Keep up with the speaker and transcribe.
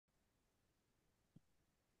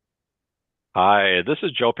Hi, this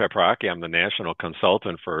is Joe Paprocki. I'm the National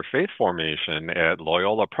Consultant for Faith Formation at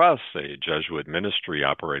Loyola Press, a Jesuit ministry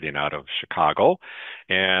operating out of Chicago.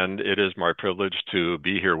 And it is my privilege to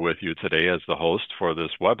be here with you today as the host for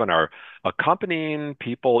this webinar, Accompanying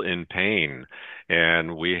People in Pain.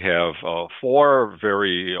 And we have four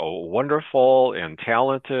very wonderful and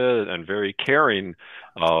talented and very caring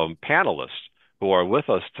panelists who are with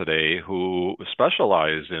us today who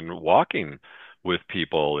specialize in walking with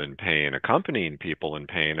people in pain, accompanying people in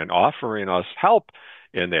pain, and offering us help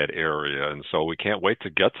in that area. And so we can't wait to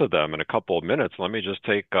get to them in a couple of minutes. Let me just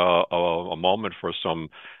take a moment for some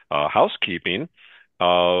housekeeping.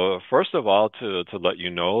 First of all, to let you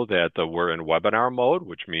know that we're in webinar mode,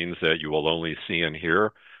 which means that you will only see and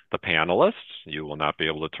hear the panelists. You will not be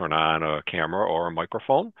able to turn on a camera or a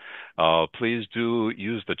microphone. Please do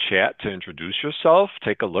use the chat to introduce yourself.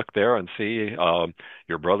 Take a look there and see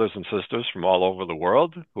your brothers and sisters from all over the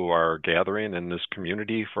world who are gathering in this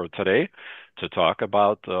community for today to talk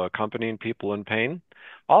about accompanying people in pain.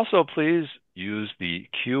 Also, please use the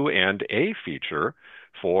Q&A feature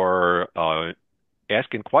for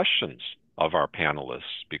asking questions of our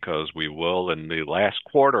panelists because we will, in the last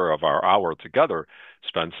quarter of our hour together,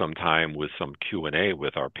 spend some time with some Q&A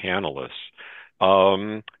with our panelists.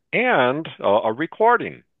 And a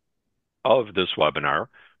recording of this webinar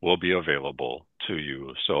will be available to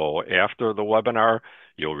you. So after the webinar,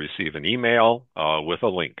 you'll receive an email with a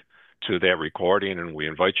link to that recording, and we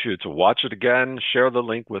invite you to watch it again, share the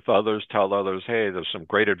link with others, tell others, hey, there's some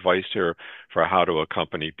great advice here for how to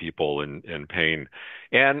accompany people in pain.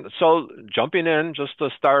 And so jumping in just to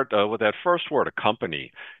start with that first word,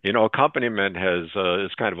 accompany. You know, accompaniment is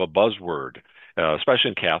kind of a buzzword. Especially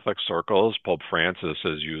in Catholic circles, Pope Francis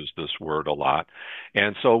has used this word a lot.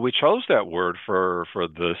 And so we chose that word for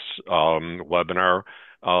this webinar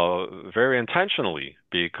very intentionally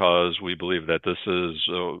because we believe that this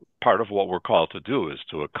is part of what we're called to do is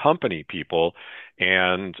to accompany people,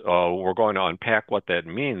 and we're going to unpack what that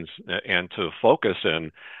means and to focus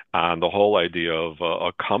in on the whole idea of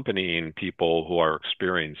accompanying people who are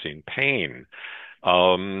experiencing pain.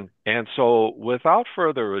 And so, without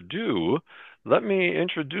further ado, let me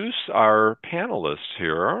introduce our panelists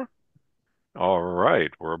here. All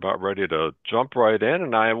right, we're about ready to jump right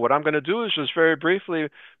in, and what I'm going to do is just very briefly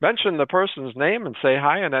mention the person's name and say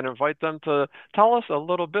hi, and then invite them to tell us a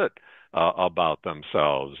little bit about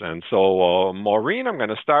themselves. And so, Maureen, I'm going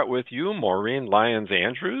to start with you, Maureen Lyons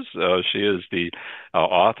Andrews. She is the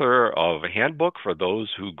author of Handbook for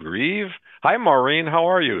Those Who Grieve. Hi, Maureen. How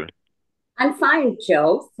are you? I'm fine,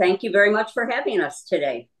 Joe. Thank you very much for having us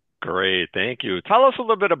today. Great, thank you. Tell us a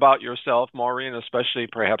little bit about yourself, Maureen, especially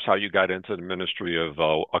perhaps how you got into the ministry of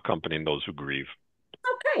accompanying those who grieve.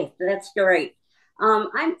 Okay, that's great.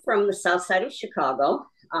 I'm from the south side of Chicago.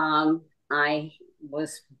 I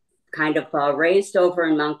was kind of raised over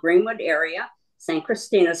in Mount Greenwood area, St.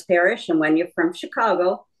 Christina's Parish. And when you're from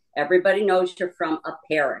Chicago, everybody knows you're from a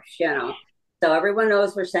parish. So everyone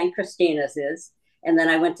knows where St. Christina's is. And then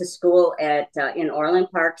I went to school at in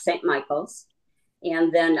Orland Park, St. Michael's.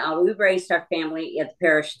 And then we raised our family at the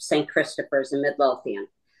parish of St. Christopher's in Midlothian.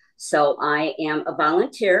 So I am a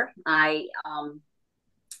volunteer. I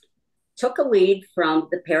took a lead from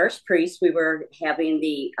the parish priest. We were having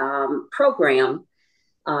the program,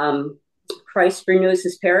 Christ Renews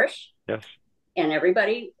His Parish, Yes. and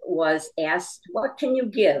everybody was asked, "What can you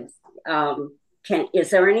give?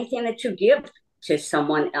 Is there anything that you give to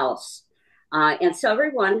someone else?" And so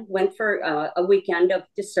everyone went for a weekend of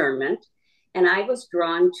discernment, and I was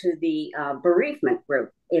drawn to the bereavement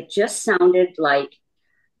group. It just sounded like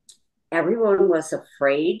everyone was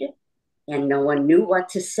afraid and no one knew what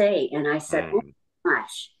to say. And I said, oh Mm. my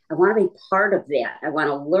gosh, I want to be part of that. I want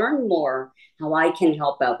to learn more how I can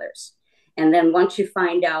help others. And then once you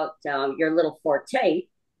find out your little forte,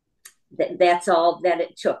 that's all that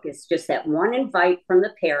it took. It's just that one invite from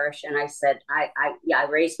the parish. And I said, yeah, I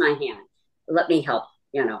raised my hand. Let me help.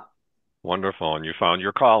 Wonderful. And you found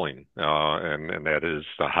your calling, and that is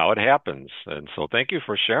how it happens. And so thank you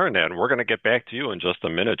for sharing that. And we're going to get back to you in just a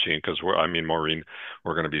minute, Gene, because Maureen,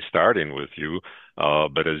 we're going to be starting with you.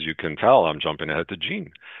 But as you can tell, I'm jumping ahead to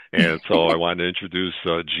Gene. And so I wanted to introduce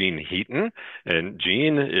Gene Heaton. And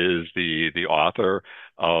Gene is the author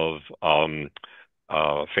of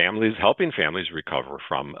families, helping families recover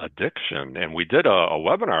from addiction. And we did a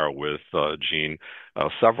webinar with Gene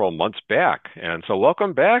several months back. And so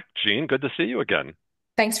welcome back, Gene. Good to see you again.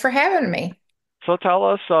 Thanks for having me. So tell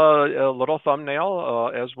us a little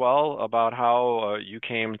thumbnail as well about how you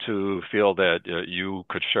came to feel that you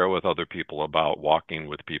could share with other people about walking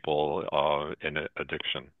with people in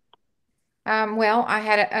addiction. Well, I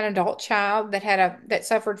had an adult child that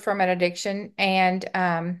suffered from an addiction and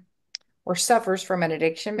or suffers from an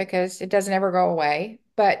addiction because it doesn't ever go away.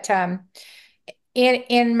 But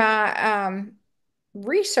in my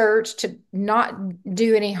research to not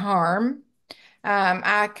do any harm,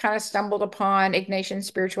 I kind of stumbled upon Ignatian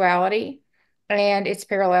spirituality and its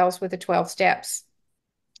parallels with the 12 steps,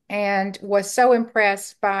 and was so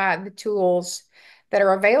impressed by the tools that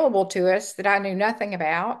are available to us that I knew nothing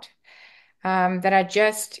about, that I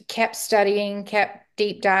just kept studying, kept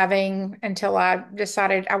deep diving until I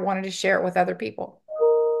decided I wanted to share it with other people.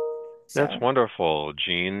 That's So, wonderful,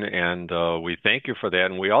 Jean, and we thank you for that,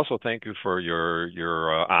 and we also thank you for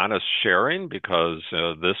your honest sharing because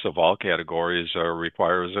this, of all categories,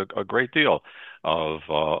 requires a great deal of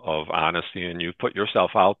honesty, and you put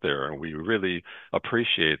yourself out there, and we really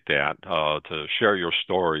appreciate that to share your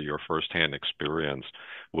story, your firsthand experience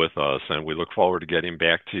with us, and we look forward to getting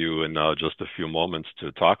back to you in just a few moments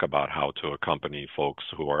to talk about how to accompany folks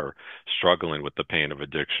who are struggling with the pain of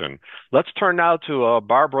addiction. Let's turn now to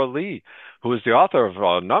Barbara Lee, who is the author of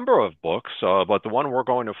a number of books, but the one we're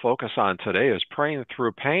going to focus on today is Praying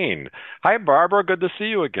Through Pain. Hi, Barbara. Good to see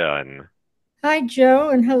you again. Hi,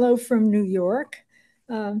 Joe, and hello from New York.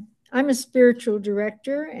 I'm a spiritual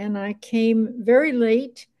director, and I came very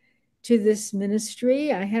late to this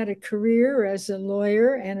ministry. I had a career as a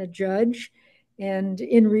lawyer and a judge, and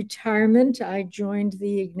in retirement, I joined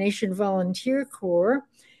the Ignatian Volunteer Corps,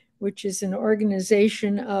 which is an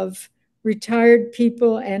organization of retired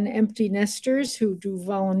people and empty nesters who do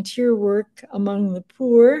volunteer work among the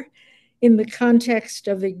poor in the context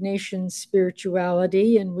of Ignatian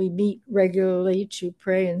spirituality, and we meet regularly to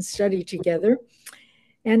pray and study together.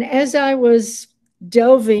 And as I was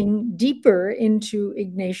delving deeper into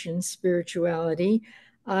Ignatian spirituality,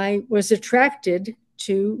 I was attracted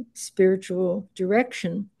to spiritual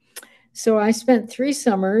direction. So I spent 3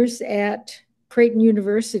 summers at Creighton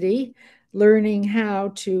University learning how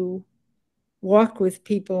to walk with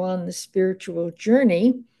people on the spiritual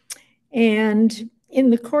journey. And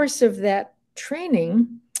in the course of that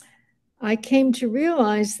training, I came to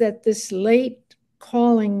realize that this late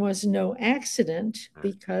calling was no accident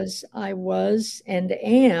because I was and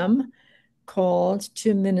am called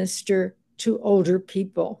to minister to older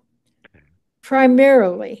people,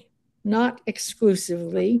 primarily, not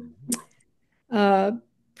exclusively. Uh,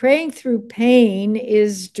 Praying through pain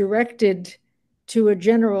is directed to a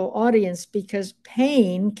general audience because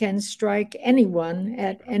pain can strike anyone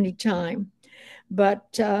at any time.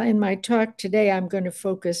 But in my talk today, I'm going to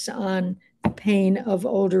focus on the pain of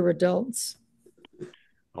older adults.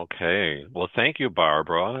 Okay. Well, thank you,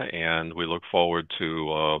 Barbara, and we look forward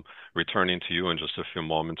to returning to you in just a few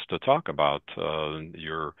moments to talk about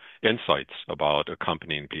your insights about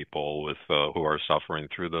accompanying people with who are suffering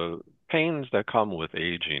through the pains that come with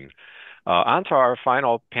aging. On to our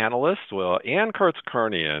final panelist, well, Anne Kertz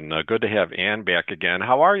Kernion. Good to have Anne back again.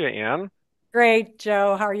 How are you, Anne? Great,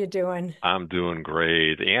 Joe. How are you doing? I'm doing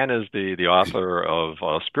great. Anne is the author of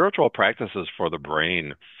Spiritual Practices for the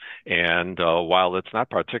Brain. And while it's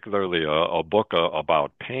not particularly a book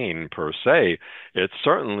about pain per se, it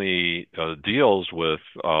certainly deals with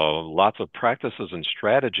lots of practices and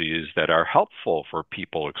strategies that are helpful for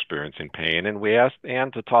people experiencing pain. And we asked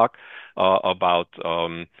Anne to talk about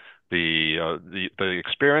the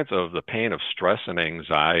experience of the pain of stress and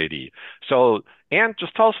anxiety. So, Anne,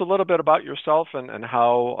 just tell us a little bit about yourself and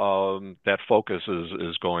how that focus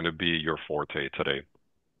is going to be your forte today.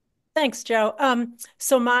 Thanks, Joe.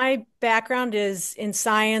 So my background is in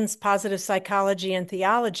science, positive psychology, and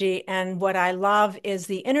theology. And what I love is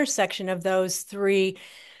the intersection of those three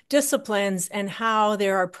disciplines and how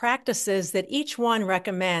there are practices that each one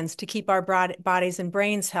recommends to keep our bodies and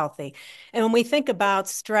brains healthy. And when we think about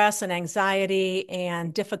stress and anxiety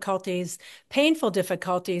and difficulties, painful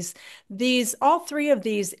difficulties, all three of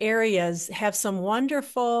these areas have some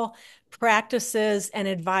wonderful practices and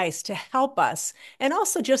advice to help us, and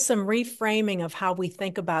also just some reframing of how we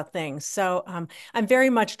think about things. So I'm very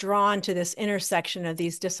much drawn to this intersection of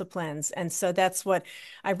these disciplines. And so that's what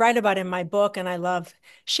I write about in my book. And I love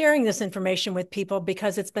sharing this information with people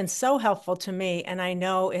because it's been so helpful to me. And I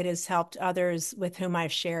know it has helped others with whom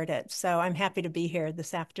I've shared it. So I'm happy to be here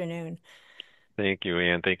this afternoon. Thank you,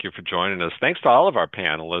 Anne. Thank you for joining us. Thanks to all of our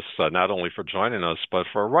panelists, not only for joining us, but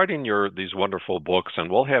for writing these wonderful books. And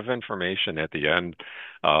we'll have information at the end,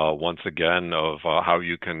 once again, of how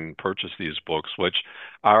you can purchase these books, which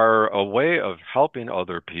are a way of helping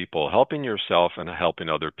other people, helping yourself and helping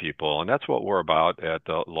other people. And that's what we're about at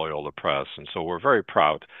Loyola Press. And so we're very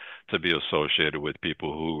proud to be associated with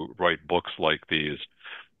people who write books like these.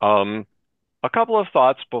 Um, a couple of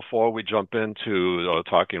thoughts before we jump into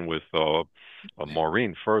talking with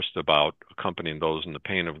Maureen first about accompanying those in the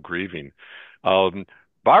pain of grieving. Um,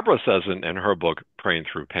 Barbara says in her book, Praying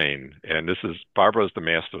Through Pain, and Barbara is the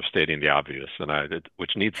master of stating the obvious,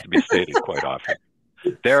 which needs to be stated quite often.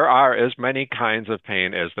 There are as many kinds of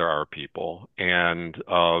pain as there are people. And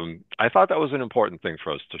I thought that was an important thing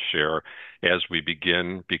for us to share as we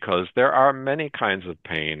begin, because there are many kinds of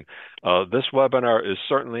pain. This webinar is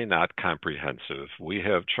certainly not comprehensive. We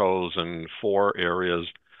have chosen 4 areas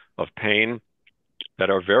of pain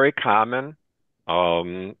that are very common,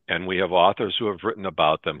 and we have authors who have written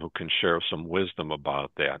about them who can share some wisdom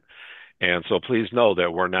about that. And so please know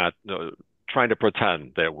that we're not trying to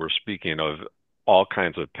pretend that we're speaking of all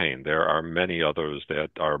kinds of pain. There are many others that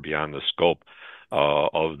are beyond the scope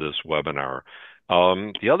of this webinar.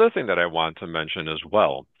 The other thing that I want to mention as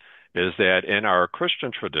well is that in our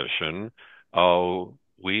Christian tradition,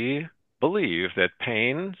 we believe that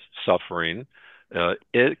pain, suffering,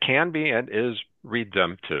 it can be and is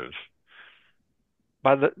redemptive.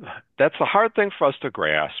 That's a hard thing for us to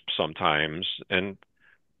grasp sometimes, and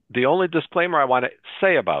the only disclaimer I want to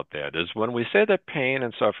say about that is when we say that pain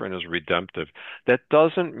and suffering is redemptive, that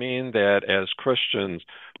doesn't mean that as Christians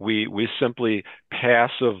we simply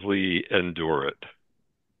passively endure it.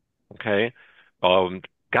 Okay?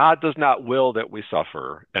 God does not will that we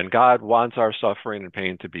suffer, and God wants our suffering and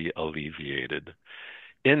pain to be alleviated.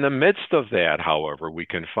 In the midst of that, however, we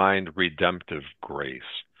can find redemptive grace.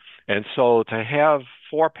 And so to have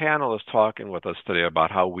 4 panelists talking with us today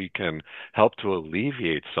about how we can help to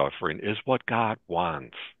alleviate suffering is what God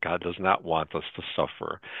wants. God does not want us to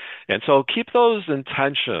suffer. And so keep those in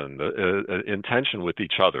tension with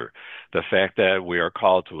each other. The fact that we are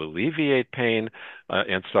called to alleviate pain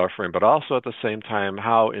and suffering, but also at the same time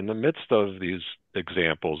how in the midst of these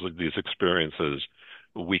examples, of these experiences,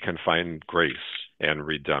 we can find grace and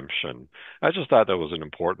redemption. I just thought that was an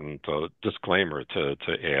important disclaimer to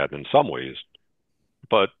add in some ways.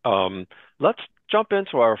 But let's jump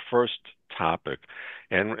into our first topic.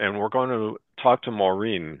 And we're going to talk to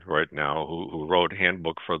Maureen right now, who wrote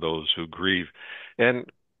Handbook for Those Who Grieve. And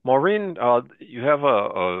Maureen, you have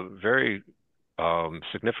a very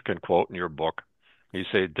significant quote in your book. You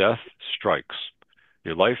say, "Death strikes.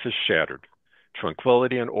 Your life is shattered.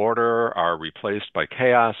 Tranquility and order are replaced by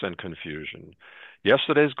chaos and confusion.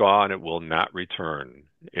 Yesterday's gone, it will not return.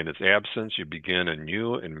 In its absence, you begin a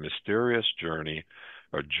new and mysterious journey,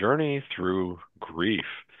 a journey through grief."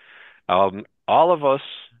 All of us,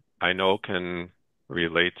 I know, can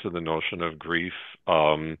relate to the notion of grief.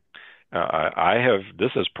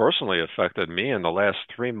 This has personally affected me in the last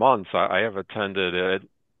 3 months. I have attended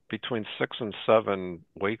between 6 and 7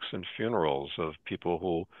 wakes and funerals of people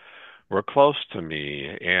who were close to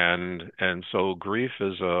me, and so grief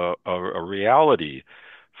is a reality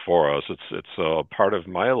for us. It's a part of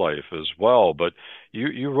my life as well. But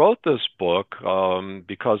you wrote this book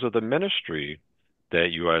because of the ministry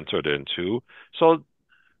that you entered into. So,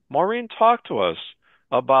 Maureen, talk to us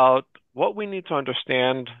about what we need to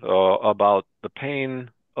understand about the pain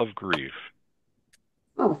of grief.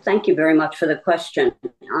 Oh, thank you very much for the question.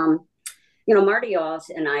 Marty Oz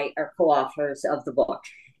and I are co-authors of the book.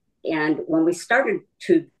 And when we started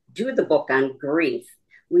to do the book on grief,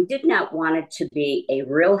 we did not want it to be a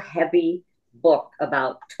real heavy book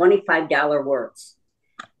about $25 words.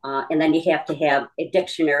 And then you have to have a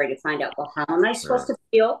dictionary to find out, well, how am I supposed to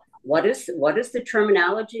feel? What is the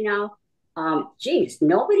terminology now?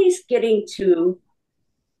 Nobody's getting to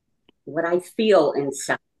what I feel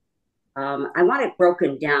inside. I want it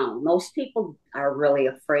broken down. Most people are really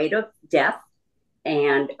afraid of death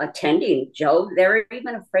and attending. Joe, they're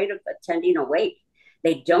even afraid of attending a wake.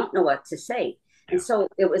 They don't know what to say. And so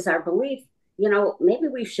it was our belief, maybe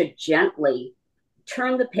we should gently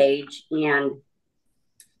turn the page and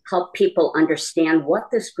help people understand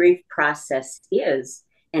what this grief process is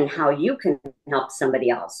and how you can help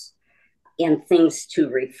somebody else, and things to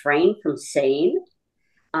refrain from saying,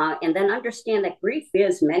 and then understand that grief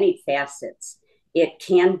is many facets. It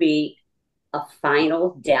can be a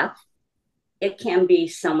final death. It can be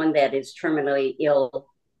someone that is terminally ill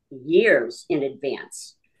years in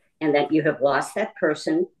advance, and that you have lost that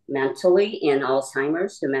person mentally in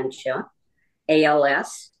Alzheimer's, dementia,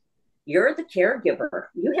 ALS. You're the caregiver.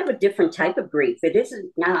 You have a different type of grief. It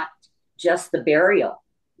isn't not just the burial.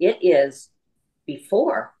 It is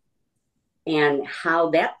before, and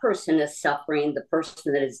how that person is suffering, the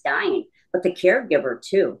person that is dying, but the caregiver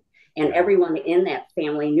too, and everyone in that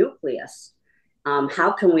family nucleus.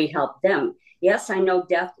 How can we help them? Yes, I know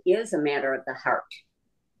death is a matter of the heart.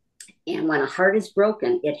 And when a heart is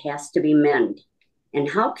broken, it has to be mended. And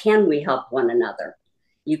how can we help one another?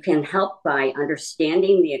 You can help by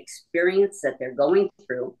understanding the experience that they're going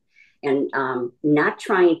through and not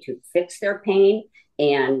trying to fix their pain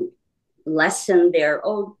and lessen their,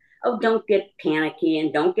 don't get panicky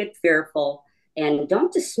and don't get fearful and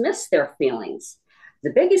don't dismiss their feelings.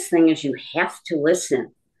 The biggest thing is you have to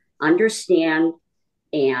listen, understand,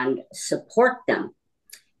 and support them.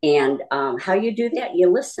 And how you do that, you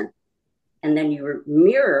listen. And then you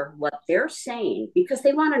mirror what they're saying because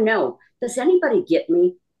they want to know, does anybody get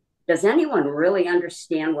me? Does anyone really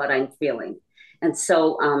understand what I'm feeling? And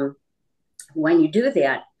so when you do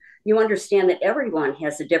that, you understand that everyone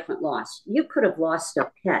has a different loss. You could have lost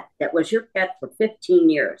a pet that was your pet for 15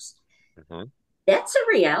 years. Mm-hmm. That's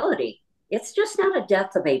a reality. It's just not a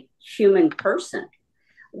death of a human person.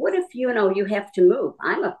 What if, you have to move?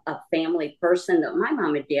 I'm a family person. That my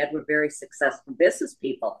mom and dad were very successful business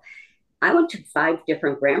people. I went to 5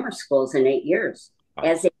 different grammar schools in 8 years. Oh.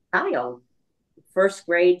 As a child, first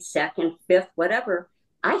grade, second, fifth, whatever,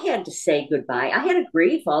 I had to say goodbye. I had to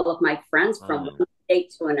grieve all of my friends from one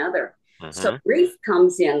state to another. Mm-hmm. So grief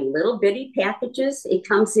comes in little bitty packages. It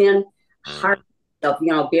comes in hard of,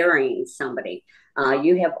 burying somebody.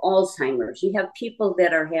 You have Alzheimer's. You have people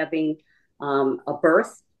that are having a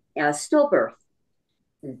birth, a stillbirth.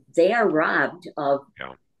 They are robbed of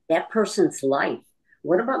that person's life.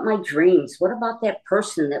 What about my dreams? What about that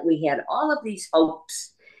person that we had all of these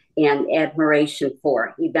hopes and admiration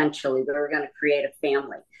for? Eventually, we were going to create a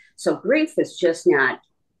family. So grief is just not,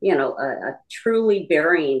 a truly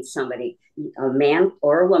burying somebody. A man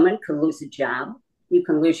or a woman can lose a job. You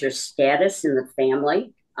can lose your status in the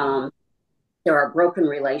family. There are broken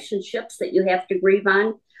relationships that you have to grieve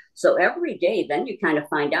on. So every day, then you kind of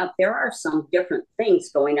find out there are some different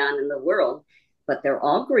things going on in the world, but they're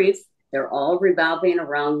all grief. They're all revolving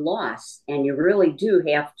around loss. And you really do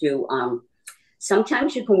have to,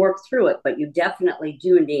 sometimes you can work through it, but you definitely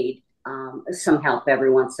do need some help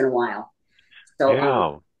every once in a while.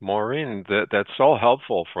 So, Maureen, that's so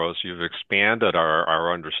helpful for us. You've expanded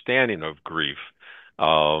our understanding of grief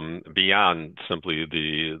beyond simply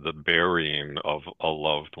the burying of a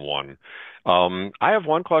loved one. I have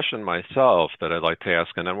one question myself that I'd like to ask,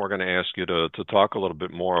 and then we're going to ask you to talk a little bit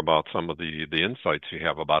more about some of the insights you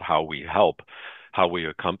have about how we help, how we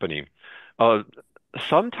accompany.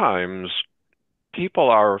 Sometimes people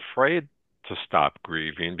are afraid to stop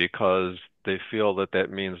grieving because they feel that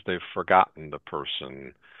means they've forgotten the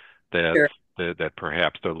person, that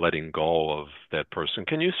perhaps they're letting go of that person.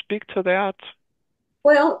 Can you speak to that?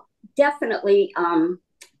 Well, definitely,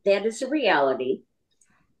 that is a reality.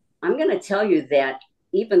 I'm going to tell you that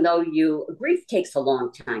even though grief takes a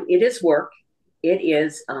long time, it is work. It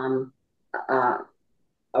is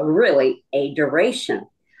really a duration.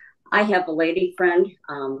 I have a lady friend.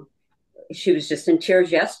 She was just in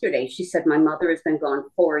tears yesterday. She said, my mother has been gone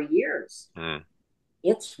 4 years.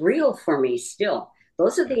 It's real for me still.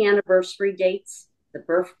 Those are the anniversary dates, the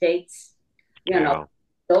birth dates,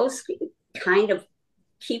 those kind of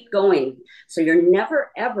keep going. So you're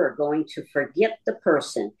never, ever going to forget the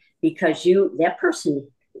person because that person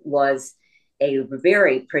was a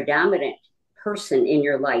very predominant person in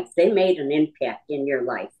your life. They made an impact in your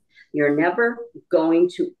life. You're never going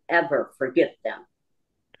to ever forget them.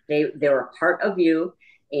 They're a part of you,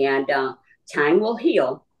 and time will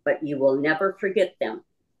heal, but you will never forget them.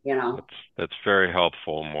 That's very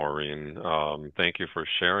helpful, Maureen. Thank you for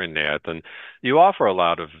sharing that. And you offer a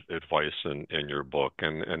lot of advice in your book,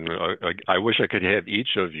 and I wish I could have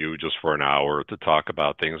each of you just for an hour to talk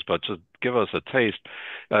about things, but to give us a taste.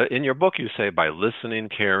 In your book, you say by listening,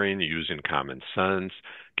 caring, using common sense,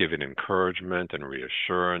 giving encouragement and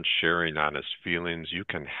reassurance, sharing honest feelings, you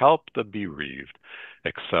can help the bereaved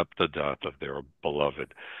accept the death of their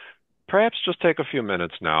beloved. Perhaps just take a few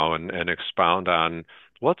minutes now and expound on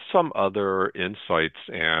what's some other insights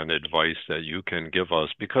and advice that you can give us,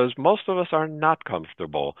 because most of us are not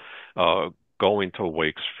comfortable going to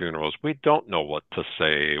wakes, funerals. We don't know what to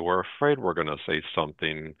say. We're afraid we're going to say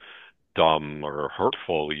something dumb or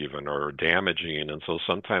hurtful even or damaging, and so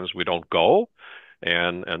sometimes we don't go,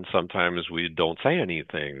 and sometimes we don't say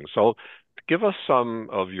anything. So give us some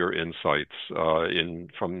of your insights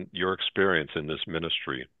from your experience in this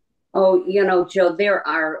ministry. Oh, Joe, there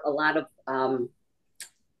are a lot of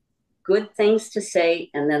good things to say,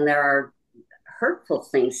 and then there are hurtful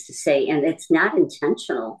things to say, and it's not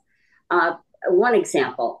intentional. One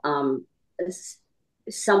example,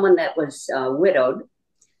 someone that was widowed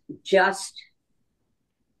just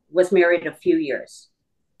was married a few years.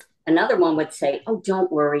 Another one would say, oh,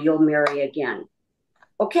 don't worry, you'll marry again.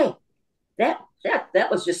 Okay, that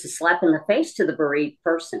was just a slap in the face to the bereaved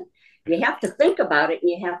person. You have to think about it, and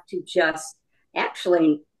you have to just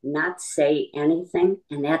actually not say anything.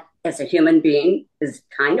 And that, as a human being, is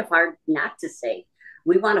kind of hard not to say.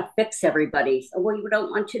 We want to fix everybody's. Oh, well, we don't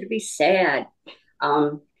want you to be sad.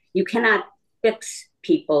 You cannot fix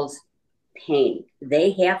people's pain.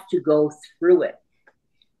 They have to go through it.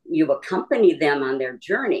 You accompany them on their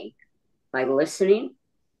journey by listening,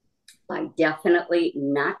 by definitely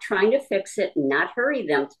not trying to fix it, not hurry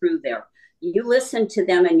them through there. You listen to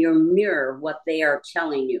them and you mirror what they are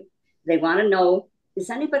telling you. They want to know, is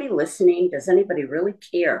anybody listening? Does anybody really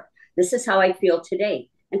care? This is how I feel today.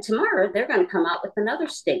 And tomorrow they're going to come out with another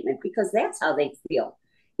statement because that's how they feel.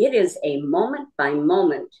 It is a moment by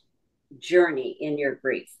moment journey in your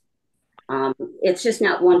grief. It's just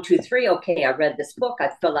not 1, 2, 3. Okay, I read this book.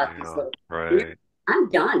 I fill out these little. Right. I'm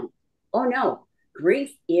done. Oh no,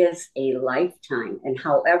 grief is a lifetime, and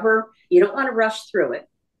however you don't want to rush through it.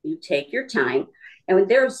 You take your time, and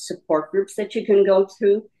there's support groups that you can go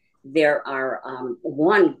to. There are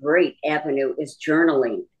one great avenue is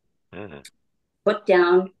journaling. Mm-hmm. Put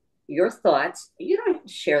down your thoughts. You don't have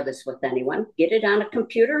to share this with anyone. Get it on a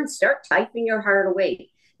computer and start typing your heart away,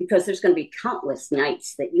 because there's going to be countless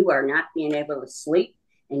nights that you are not being able to sleep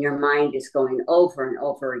and your mind is going over and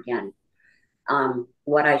over again.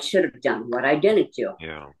 What I should have done, what I didn't do.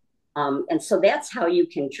 Yeah. And so that's how you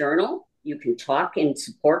can journal. You can talk in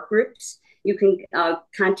support groups. You can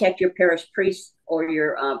contact your parish priest or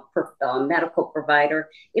your medical provider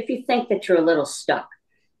if you think that you're a little stuck.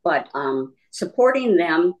 But supporting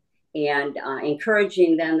them and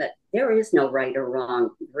encouraging them that there is no right or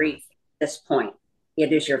wrong grief at this point.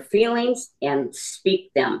 It is your feelings, and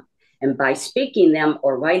speak them. And by speaking them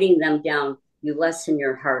or writing them down, you lessen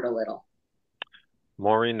your heart a little.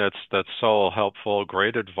 Maureen, that's so helpful.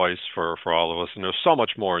 Great advice for all of us. And there's so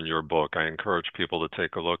much more in your book. I encourage people to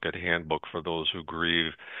take a look at Handbook for Those Who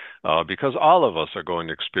Grieve, because all of us are going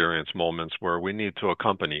to experience moments where we need to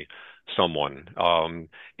accompany someone,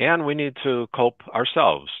 and we need to cope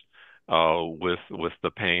ourselves with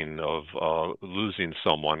the pain of losing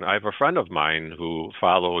someone. I have a friend of mine who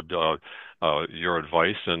followed your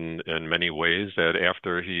advice in many ways, that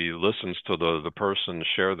after he listens to the person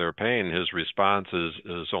share their pain, his response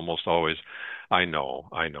is almost always, I know,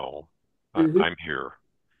 mm-hmm. I'm here.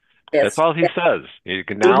 That's all he says. He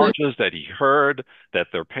acknowledges that he heard, that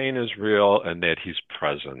their pain is real, and that he's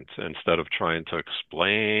present, instead of trying to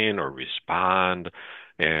explain or respond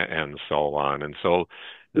and so on. And so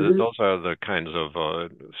mm-hmm. those are the kinds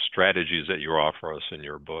of strategies that you offer us in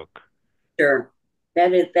your book. Sure.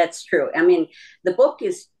 That's true. I mean, the book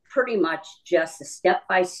is pretty much just a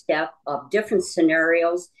step-by-step of different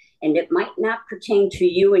scenarios, and it might not pertain to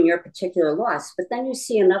you and your particular loss, but then you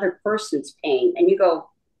see another person's pain and you go,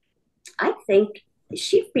 I think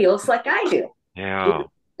she feels like I do. Yeah.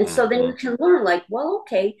 And so then you can learn, like, well,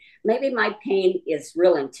 okay, maybe my pain is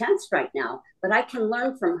real intense right now, but I can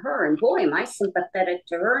learn from her. And boy, am I sympathetic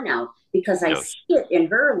to her now, because I see it in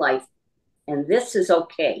her life. And this is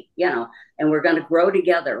okay, and we're going to grow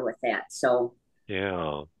together with that. So,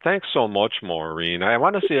 yeah, thanks so much, Maureen. I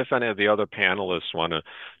want to see if any of the other panelists want to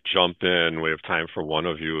jump in. We have time for one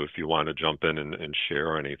of you if you want to jump in and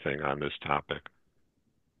share anything on this topic.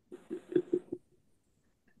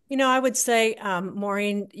 I would say,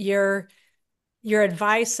 Maureen, your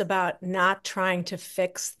advice about not trying to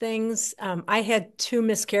fix things. I had 2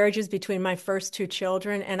 miscarriages between my first 2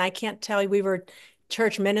 children, and I can't tell you, we were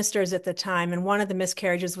church ministers at the time, and one of the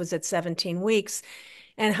miscarriages was at 17 weeks,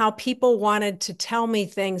 and how people wanted to tell me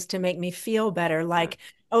things to make me feel better, like,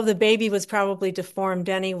 oh, the baby was probably deformed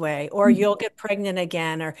anyway, or you'll get pregnant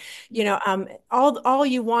again, or, all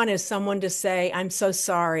you want is someone to say, I'm so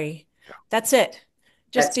sorry. That's it.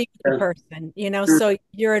 Just be the person, so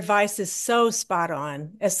your advice is so spot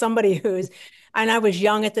on. As somebody and I was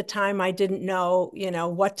young at the time, I didn't know,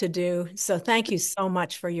 what to do. So thank you so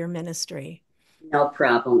much for your ministry. No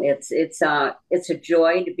problem. It's a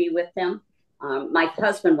joy to be with them. My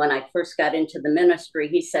husband, when I first got into the ministry,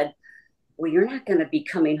 he said, well, you're not going to be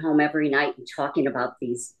coming home every night and talking about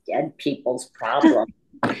these dead people's problems,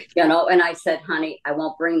 and I said, honey, I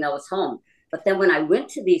won't bring those home. But then when I went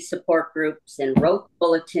to these support groups and wrote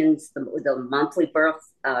bulletins, the monthly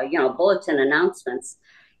birth, bulletin announcements,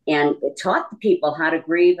 and it taught the people how to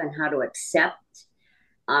grieve and how to accept,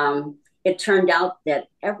 it turned out that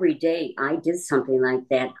every day I did something like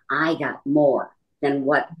that, I got more than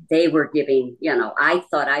what they were giving. I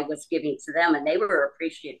thought I was giving to them, and they were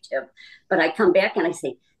appreciative. But I come back and I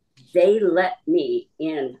say, they let me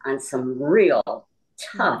in on some real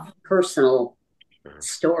tough personal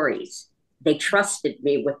stories. They trusted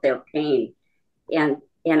me with their pain, and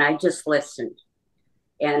I just listened.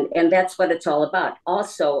 And that's what it's all about.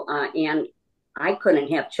 Also, and I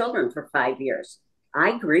couldn't have children for 5 years.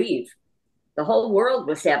 I grieve. The whole world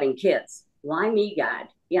was having kids. Why me, God?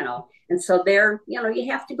 And so there,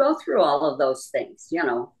 you have to go through all of those things.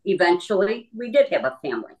 Eventually we did have a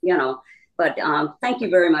family. But thank you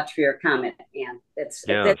very much for your comment, and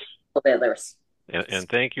Yes. others. And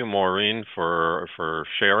thank you, Maureen, for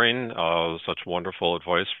sharing such wonderful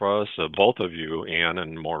advice for us. Both of you, Anne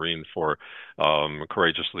and Maureen, for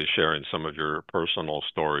courageously sharing some of your personal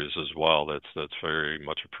stories as well. That's very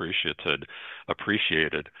much appreciated.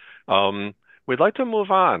 We'd like to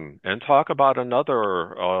move on and talk about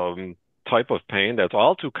another type of pain that's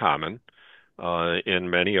all too common in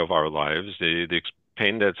many of our lives. The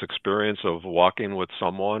pain that's experience of walking with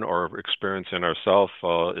someone or experiencing ourselves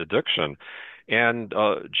addiction. And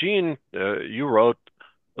Jean, you wrote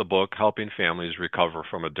the book Helping Families Recover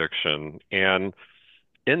from Addiction. And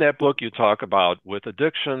in that book, you talk about with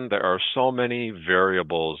addiction, there are so many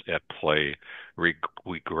variables at play.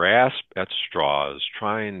 We grasp at straws,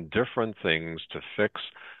 trying different things to fix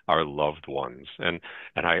our loved ones. And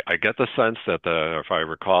I get the sense that if I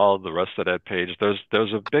recall the rest of that page,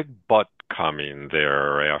 there's a big but coming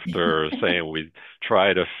there after saying we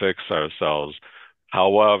try to fix ourselves.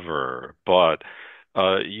 However, but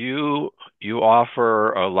you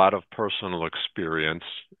offer a lot of personal experience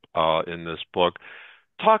in this book.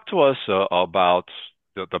 Talk to us about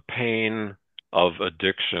the pain of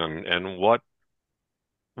addiction and what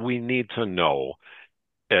we need to know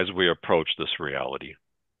as we approach this reality.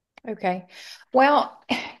 Okay. Well,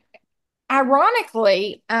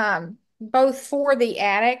 ironically, both for the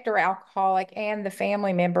addict or alcoholic and the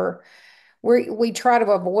family member, we try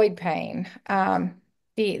to avoid pain.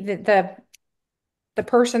 The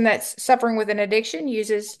person that's suffering with an addiction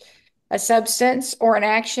uses a substance or an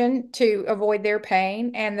action to avoid their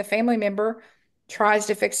pain, and the family member tries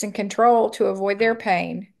to fix and control to avoid their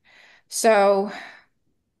pain. So,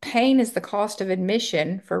 pain is the cost of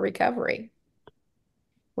admission for recovery.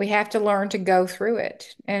 We have to learn to go through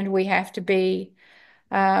it, and we have to be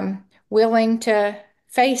willing to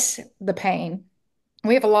face the pain.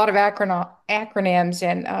 We have a lot of acronyms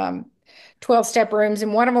and 12-step rooms,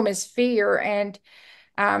 and one of them is fear. And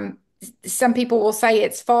um, some people will say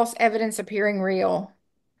it's false evidence appearing real.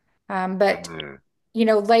 But, Mm.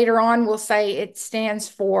 Later on, we'll say it stands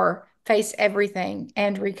for face everything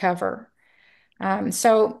and recover.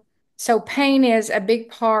 So pain is a big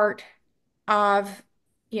part of,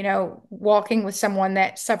 walking with someone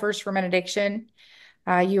that suffers from an addiction.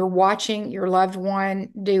 You're watching your loved one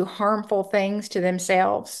do harmful things to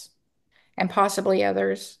themselves and possibly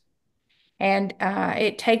others. And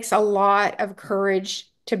it takes a lot of courage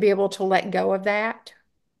to be able to let go of that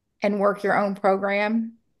and work your own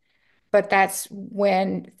program. But that's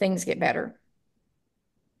when things get better.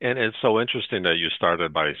 And it's so interesting that you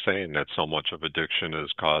started by saying that so much of addiction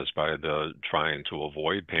is caused by the trying to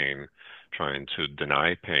avoid pain, trying to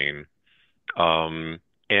deny pain. Um,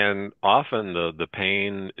 and often the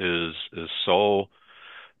pain is so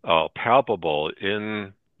palpable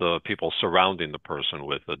in the people surrounding the person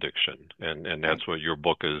with addiction. And Right. that's what your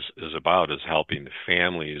book is about, is helping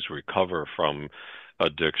families recover from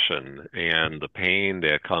addiction and the pain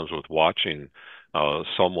that comes with watching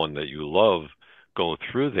someone that you love go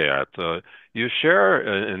through that. You share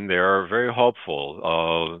in there a very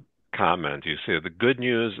hopeful comment. You say the good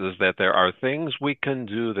news is that there are things we can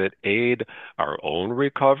do that aid our own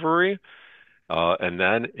recovery, and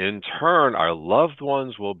then in turn, our loved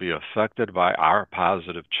ones will be affected by our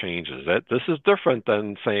positive changes. This is different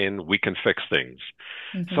than saying we can fix things.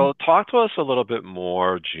 Mhm. So talk to us a little bit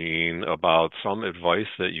more, Jean, about some advice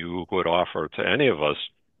that you would offer to any of us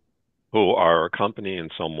who are accompanying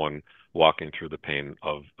someone walking through the pain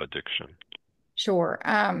of addiction. Sure.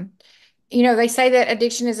 They say that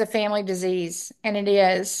addiction is a family disease, and it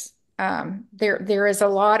is. There is a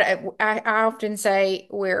lot of, I often say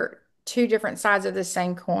we're two different sides of the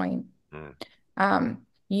same coin. Mm.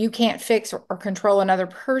 You can't fix or control another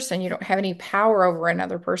person. You don't have any power over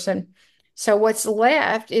another person. So what's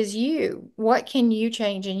left is you. What can you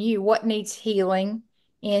change in you? What needs healing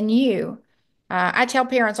in you? I tell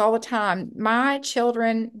parents all the time, my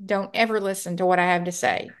children don't ever listen to what I have to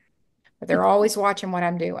say, but they're always watching what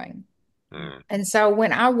I'm doing. Mm. And so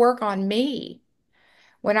when I work on me,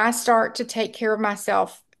 when I start to take care of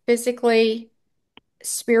myself physically,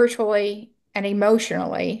 spiritually, and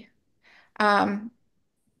emotionally, um,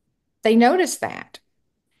 they notice that.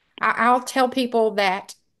 I'll tell people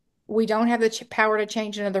that we don't have the power to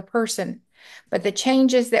change another person, but the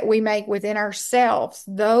changes that we make within ourselves,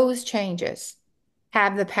 those changes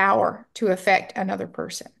have the power to affect another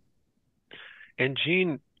person. And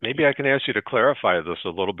Jean, maybe I can ask you to clarify this a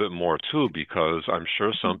little bit more too, because I'm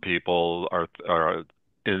sure some people are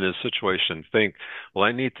in this situation think, well,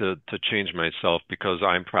 I need to change myself because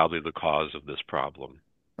I'm probably the cause of this problem.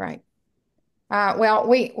 Right. Well,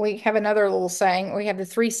 we have another little saying. We have the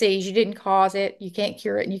three C's. You didn't cause it, you can't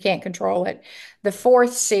cure it, and you can't control it. The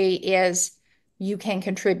fourth C is you can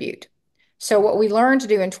contribute. So what we learn to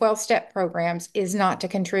do in 12-step programs is not to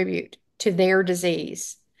contribute to their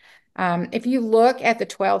disease. If you look at the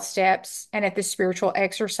 12 steps and at the spiritual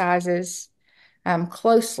exercises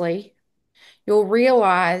closely, you'll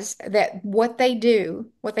realize that what they do,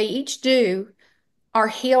 what they each do, are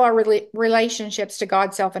heal our relationships to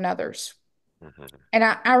God, self, and others. Hmm. And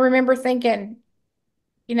I remember thinking,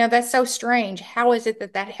 that's so strange. How is it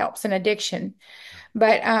that that helps an addiction?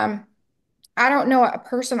 But I don't know a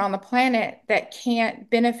person on the planet that can't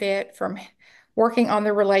benefit from working on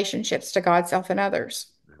their relationships to God, self, and others.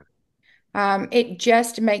 It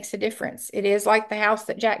just makes a difference. It is like the house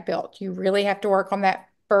that Jack built. You really have to work on that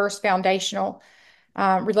first foundational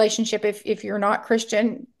relationship. If you're not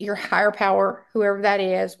Christian, your higher power, whoever that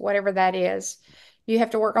is, whatever that is, you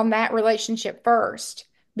have to work on that relationship first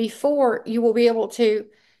before you will be able to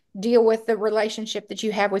deal with the relationship that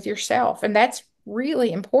you have with yourself. And that's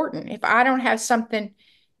really important. If I don't have something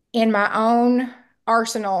in my own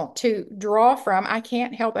arsenal to draw from, I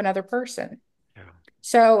can't help another person. Yeah.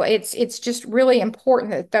 So it's just really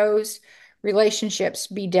important that those relationships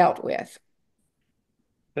be dealt with.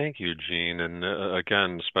 Thank you, Jean. And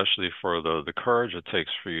again, especially for the courage it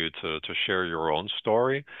takes for you to share your own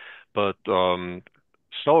story, but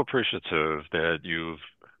so appreciative that you've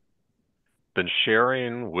been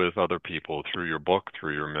sharing with other people through your book,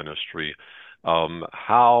 through your ministry,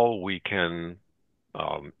 how we can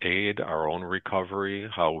aid our own recovery,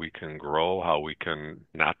 how we can grow, how we can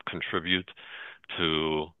not contribute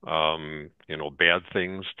to bad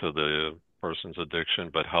things to the person's addiction,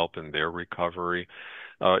 but help in their recovery.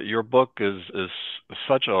 Your book is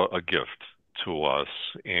such a gift to us,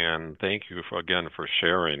 and thank you for again for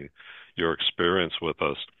sharing your experience with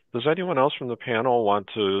us. Does anyone else from the panel want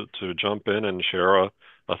to jump in and share a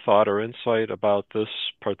thought or insight about this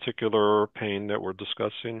particular pain that we're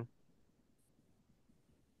discussing?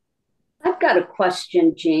 I've got a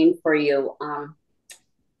question, Jane, for you.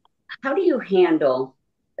 How do you handle,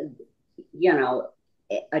 you know,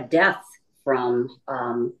 a death from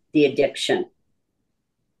the addiction?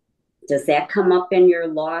 Does that come up in your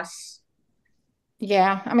loss?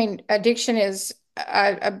 Yeah, I mean, addiction is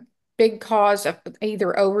a big cause of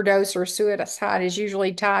either overdose or suicide is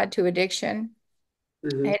usually tied to addiction.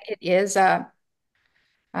 Hmm. It is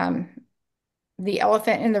um, the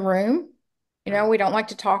elephant in the room. We don't like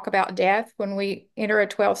to talk about death when we enter a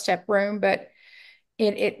 12-step room, but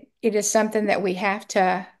it is something that we have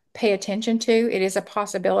to pay attention to. It is a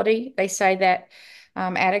possibility. They say that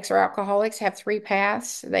addicts or alcoholics have three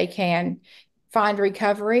paths. They can find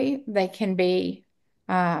recovery. They can be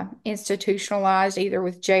institutionalized either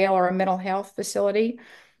with jail or a mental health facility,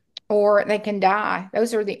 or they can die.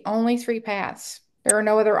 Those are the only three paths. There are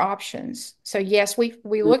no other options. So yes, we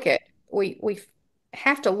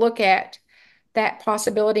have to look at that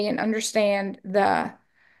possibility and understand the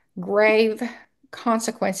grave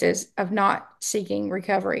consequences of not seeking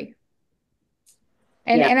recovery.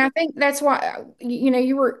 And Yeah, and I think that's why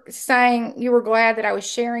you were saying you were glad that I was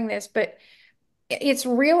sharing this, but it's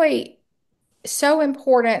really so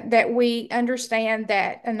important that we understand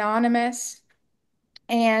that anonymous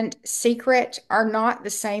and secret are not the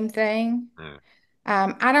same thing. Mm.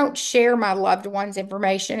 I don't share my loved one's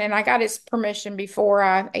information, and I got his permission before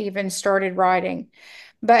I even started writing.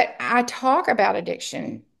 But I talk about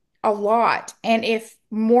addiction a lot, and if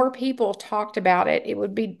more people talked about it, it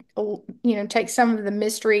would be, take some of the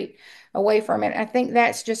mystery away from it. I think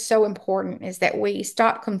that's just so important is that we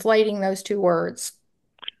stop conflating those two words.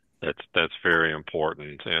 That's very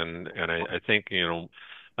important, and I think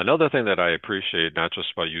another thing that I appreciate not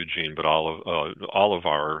just by Eugene but all of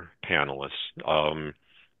our panelists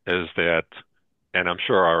is that, and I'm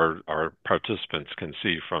sure our participants can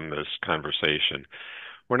see from this conversation,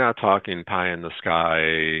 we're not talking pie in the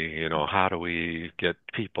sky. How do we get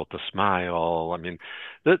people to smile? I mean,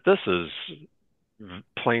 this is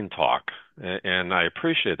plain talk. And I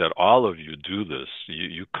appreciate that all of you do this.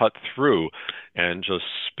 You cut through and just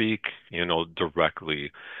speak,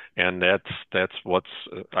 directly. And that's what's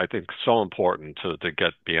I think so important to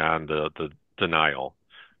get beyond the denial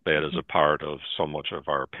that is a part of so much of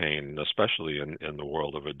our pain, especially in the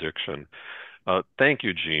world of addiction. Thank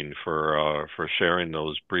you, Jean, for sharing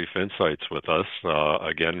those brief insights with us.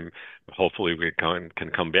 Again, hopefully we can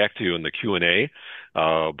come back to you in the Q&A,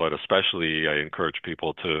 but especially I encourage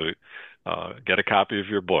people to get a copy of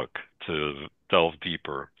your book to delve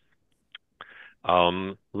deeper.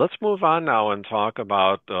 Let's move on now and talk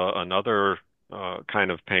about another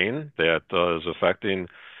kind of pain that is affecting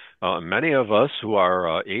many of us who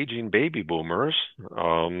are aging baby boomers.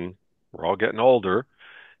 We're all getting older,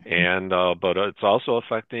 and but it's also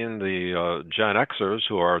affecting the Gen Xers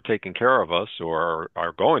who are taking care of us, who are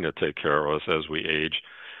going to take care of us as we age.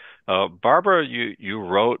 Barbara, you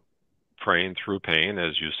wrote Praying Through Pain,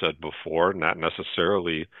 as you said before, not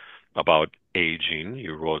necessarily about aging.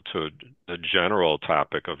 You wrote to the general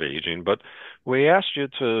topic of aging, but we asked you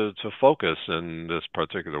to focus in this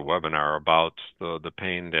particular webinar about the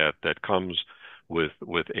pain that comes with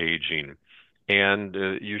aging. And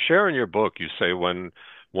you share in your book, you say when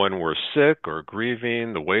we're sick or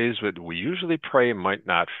grieving, the ways that we usually pray might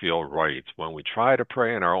not feel right. When we try to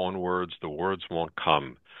pray in our own words, the words won't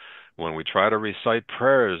come. When we try to recite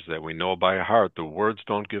prayers that we know by heart, the words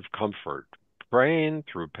don't give comfort. Praying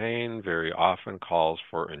through pain very often calls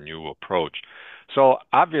for a new approach. So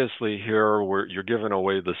obviously here you're giving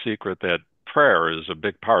away the secret that prayer is a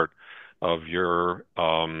big part of your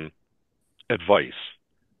advice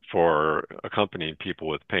for accompanying people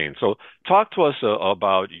with pain. So talk to us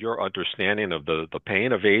about your understanding of the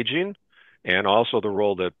pain of aging and also the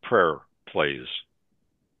role that prayer plays.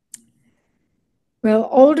 Well,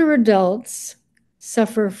 older adults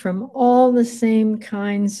suffer from all the same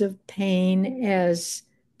kinds of pain as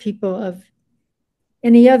people of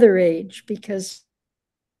any other age because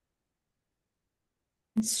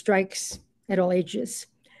it strikes at all ages.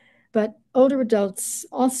 But older adults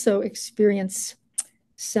also experience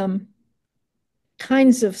some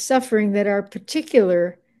kinds of suffering that are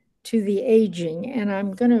particular to the aging, and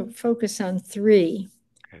I'm going to focus on three: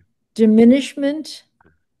 okay. Diminishment,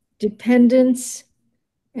 dependence,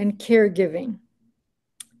 and caregiving.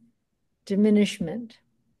 Diminishment.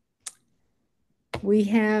 We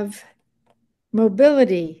have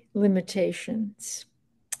mobility limitations.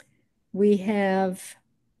 We have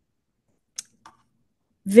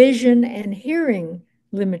vision and hearing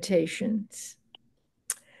limitations.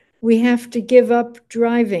 We have to give up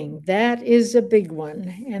driving. That is a big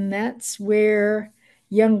one. And that's where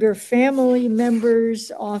younger family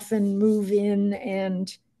members often move in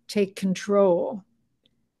and take control.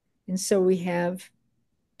 And so we have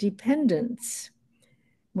dependence.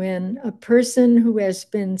 When a person who has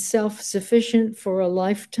been self-sufficient for a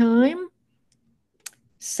lifetime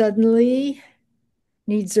suddenly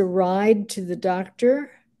needs a ride to the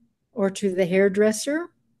doctor or to the hairdresser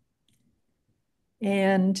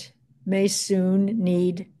and may soon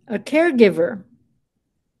need a caregiver.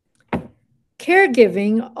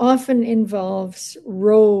 Caregiving often involves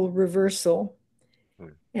role reversal,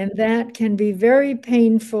 and that can be very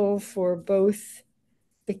painful for both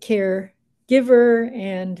the caregiver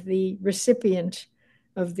and the recipient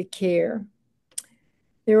of the care.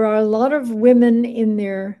 There are a lot of women in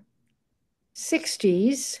their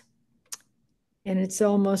 60s, and it's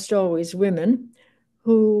almost always women,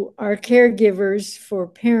 who are caregivers for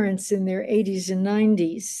parents in their 80s and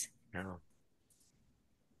 90s. Yeah.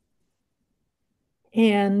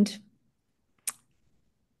 And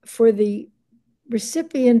for the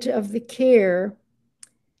recipient of the care,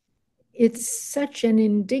 it's such an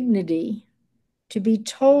indignity to be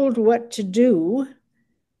told what to do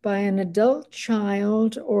by an adult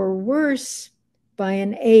child, or worse, by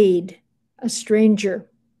an aide, a stranger.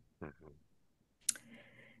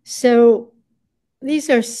 So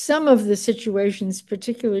these are some of the situations,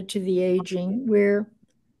 particular to the aging, where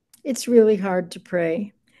it's really hard to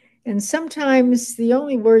pray. And sometimes the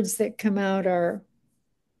only words that come out are,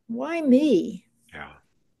 why me? Yeah.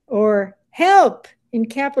 Or help in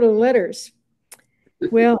capital letters.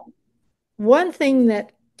 Well, one thing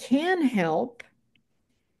that can help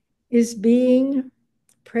is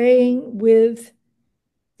praying with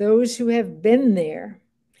those who have been there.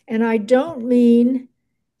 And I don't mean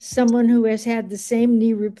someone who has had the same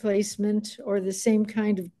knee replacement or the same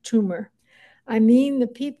kind of tumor. I mean the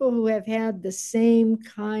people who have had the same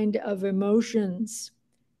kind of emotions: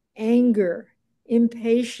 anger,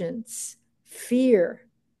 impatience, fear,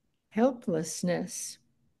 helplessness.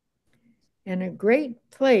 And a great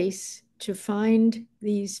place to find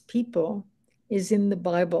these people is in the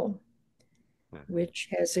Bible, which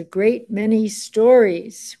has a great many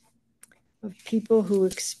stories of people who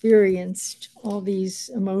experienced all these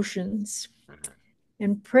emotions.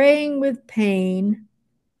 And praying with pain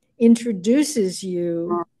introduces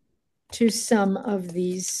you to some of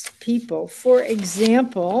these people. For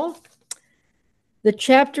example, the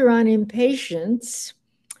chapter on impatience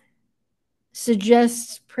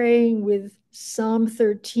suggests praying with Psalm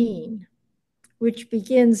 13, which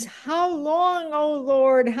begins, "How long, O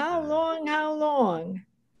Lord? How long, how long?"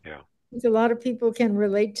 Yeah. I think a lot of people can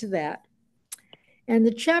relate to that. And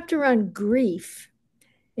the chapter on grief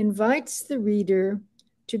invites the reader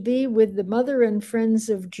to be with the mother and friends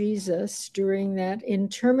of Jesus during that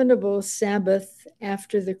interminable Sabbath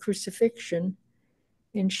after the crucifixion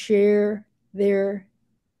and share their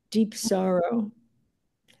deep sorrow.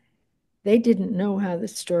 They didn't know how the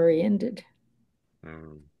story ended.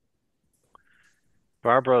 Mm.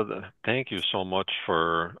 Barbara, thank you so much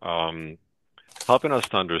for helping us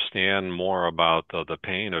to understand more about the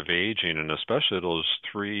pain of aging, and especially those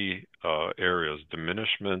three areas: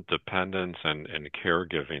 diminishment, dependence, and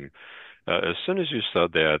caregiving. As soon as you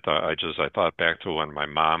said that, I thought back to when my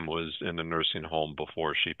mom was in the nursing home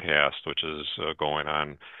before she passed, which is going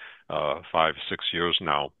on 5, 6 years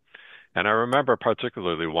now. And I remember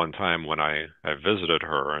particularly one time when I visited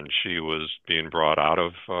her and she was being brought out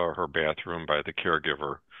of her bathroom by the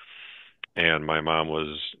caregiver. And my mom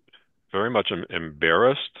was very much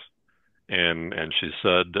embarrassed. And she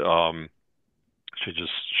said, she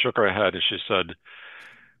just shook her head and she said,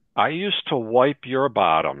 "I used to wipe your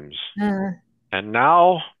bottoms. And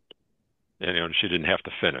now," and she didn't have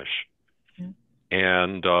to finish.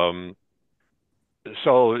 And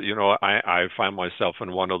so, I find myself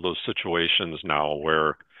in one of those situations now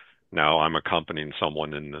where now I'm accompanying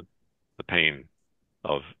someone in the pain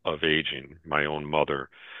of aging, my own mother.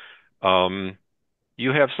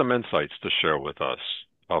 You have some insights to share with us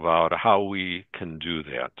about how we can do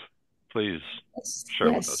that. Please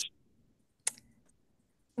share with us.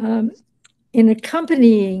 In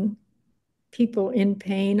accompanying people in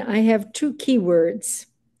pain, I have two keywords: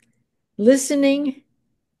 listening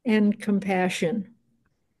and compassion.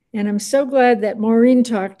 And I'm so glad that Maureen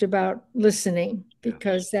talked about listening,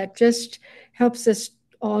 because that just helps us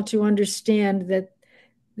all to understand that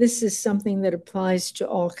this is something that applies to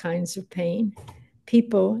all kinds of pain.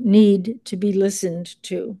 People need to be listened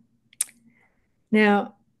to.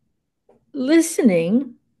 Now,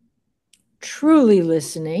 listening, truly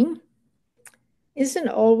listening, isn't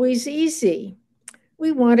always easy.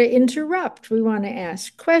 We want to interrupt. We want to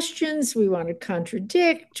ask questions. We want to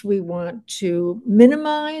contradict. We want to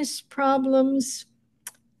minimize problems.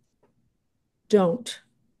 Don't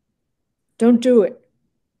do it.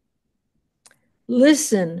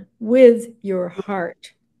 Listen with your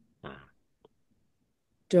heart.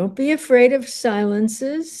 Don't be afraid of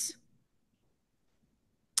silences.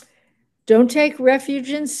 Don't take refuge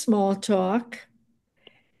in small talk.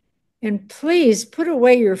 And please put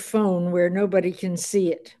away your phone where nobody can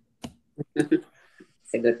see it.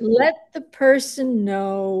 Let the person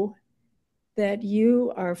know that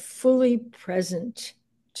you are fully present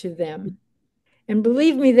to them. And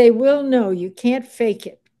believe me, they will know. You can't fake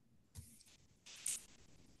it.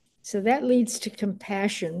 So that leads to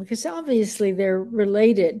compassion, because obviously they're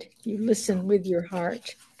related. You listen with your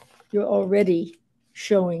heart. You're already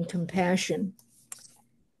showing compassion.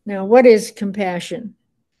 Now, what is compassion?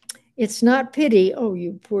 It's not pity, "Oh,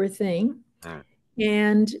 you poor thing."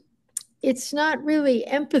 And it's not really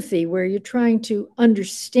empathy, where you're trying to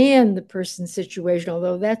understand the person's situation,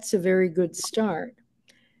 although that's a very good start.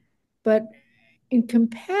 But in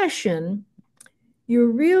compassion, you're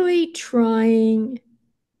really trying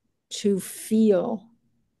to feel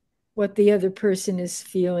what the other person is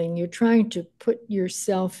feeling. You're trying to put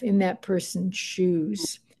yourself in that person's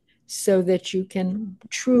shoes so that you can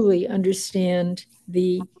truly understand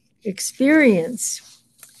the experience.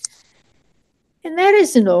 And that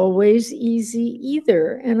isn't always easy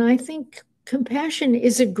either. And I think compassion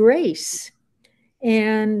is a grace.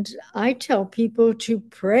 And I tell people to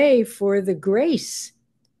pray for the grace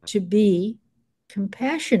to be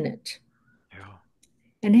compassionate.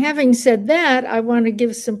 And having said that, I want to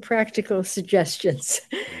give some practical suggestions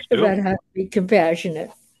about how to be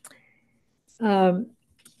compassionate. The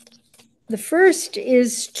first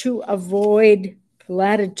is to avoid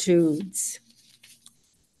platitudes.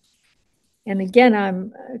 And again,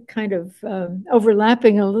 I'm kind of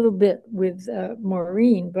overlapping a little bit with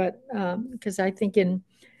Maureen, but because I think in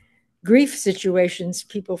grief situations,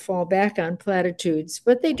 people fall back on platitudes,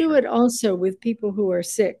 but they do it also with people who are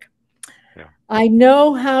sick. I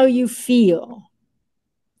know how you feel.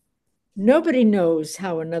 Nobody knows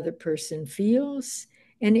how another person feels.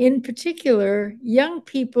 And in particular, young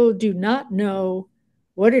people do not know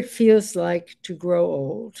what it feels like to grow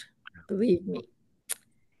old, believe me.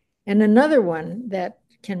 And another one that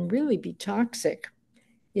can really be toxic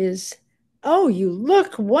is, "Oh, you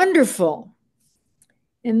look wonderful."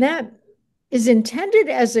 And that is intended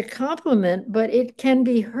as a compliment, but it can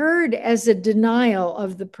be heard as a denial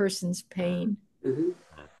of the person's pain. Mm-hmm.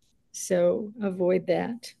 So avoid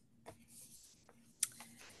that.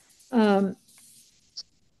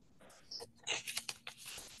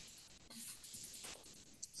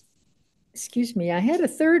 Excuse me, I had a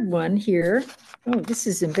third one here. Oh, this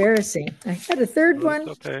is embarrassing. I had a third one.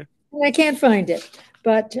 Okay. And I can't find it.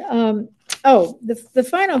 But the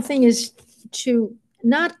final thing is to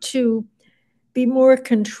not to be more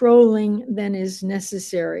controlling than is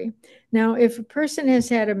necessary. Now, if a person has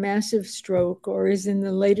had a massive stroke or is in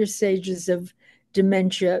the later stages of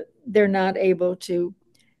dementia, they're not able to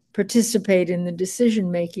participate in the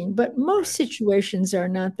decision making. But most situations are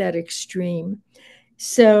not that extreme.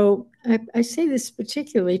 So I say this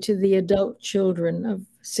particularly to the adult children of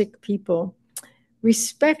sick people.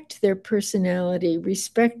 Respect their personality,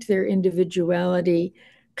 respect their individuality,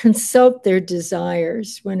 consult their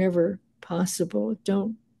desires whenever possible.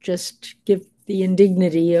 Don't just give the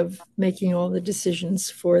indignity of making all the decisions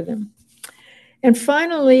for them. And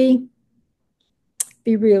finally,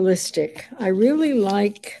 be realistic. I really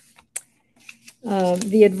like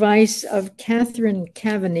the advice of Catherine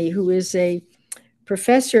Kavanagh, who is a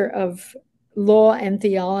professor of law and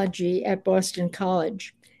theology at Boston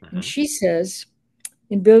College. Mm-hmm. And she says,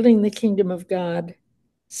 in building the kingdom of God,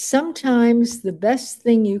 sometimes the best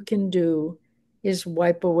thing you can do is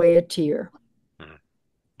wipe away a tear.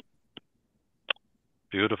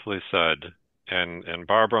 Beautifully said. And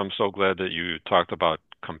Barbara, I'm so glad that you talked about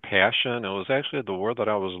compassion. It was actually the word that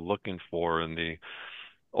I was looking for in the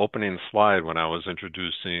opening slide when I was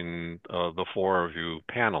introducing the four of you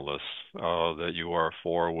panelists, that you are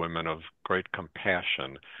four women of great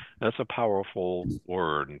compassion. That's a powerful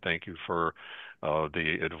word, and thank you for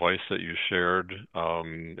the advice that you shared,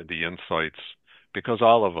 the insights, because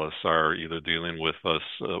all of us are either dealing with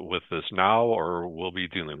this now or will be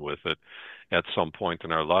dealing with it at some point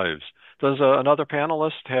in our lives. Does another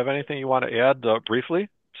panelist have anything you want to add briefly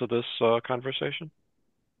to this conversation?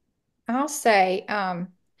 I'll say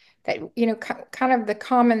that, kind of the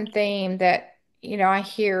common theme that, I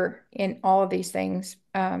hear in all of these things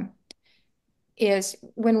is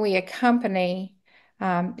when we accompany,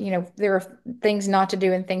 there are things not to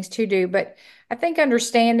do and things to do. But I think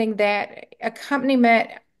understanding that accompaniment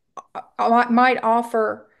might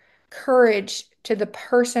offer courage to the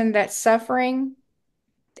person that's suffering.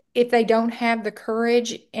 If they don't have the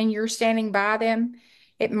courage and you're standing by them,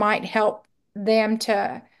 it might help them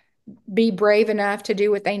to be brave enough to do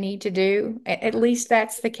what they need to do. At least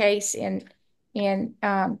that's the case in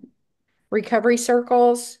recovery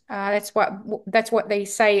circles. That's what they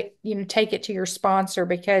say. Take it to your sponsor,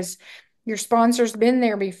 because your sponsor's been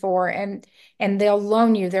there before, and they'll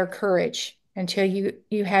loan you their courage until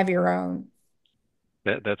you have your own.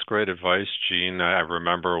 That's great advice, Jean. I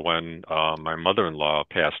remember when my mother-in-law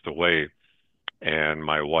passed away, and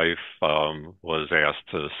my wife was asked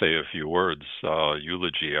to say a few words,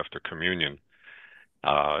 eulogy after communion,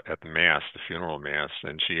 at the mass, the funeral mass,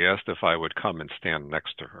 and she asked if I would come and stand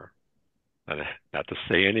next to her. Not to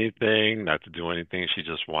say anything, not to do anything. She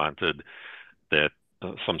just wanted that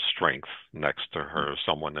some strength next to her,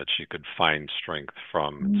 someone that she could find strength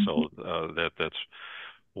from. Mm-hmm. So that's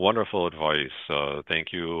wonderful advice.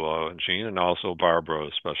 Thank you, Jean, and also Barbara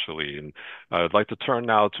especially. And I'd like to turn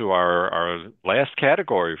now to our last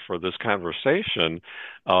category for this conversation.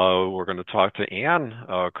 We're going to talk to Anne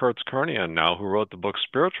Kertz Kernion now, who wrote the book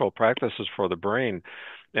Spiritual Practices for the Brain.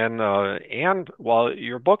 And Anne, while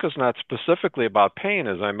your book is not specifically about pain,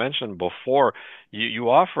 as I mentioned before, you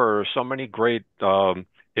offer so many great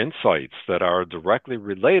insights that are directly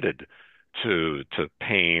related to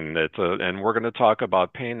pain, and we're going to talk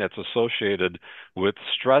about pain that's associated with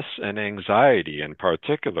stress and anxiety in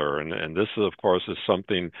particular, and this of course is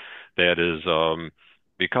something that is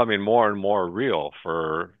becoming more and more real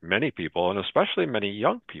for many people, and especially many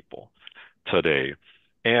young people today.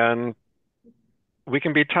 And we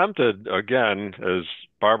can be tempted, again, as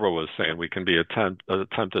Barbara was saying, we can be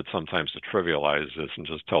tempted sometimes to trivialize this and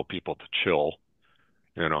just tell people to chill.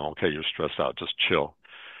 Okay, you're stressed out, just chill.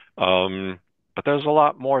 But there's a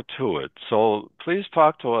lot more to it. So please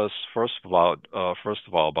talk to us first of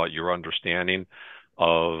all about your understanding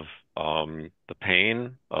of the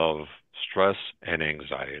pain of stress and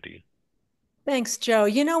anxiety. Thanks, Joe.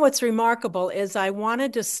 What's remarkable is I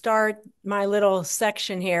wanted to start my little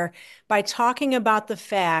section here by talking about the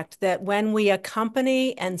fact that when we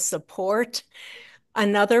accompany and support,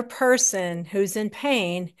 another person who's in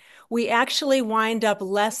pain, we actually wind up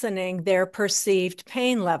lessening their perceived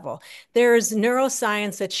pain level. There's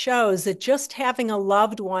neuroscience that shows that just having a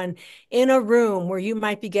loved one in a room where you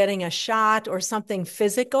might be getting a shot or something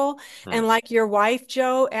physical, mm, and like your wife,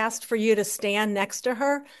 Joe, asked for you to stand next to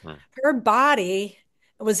her, mm, her body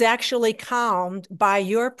was actually calmed by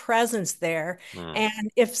your presence there. mm.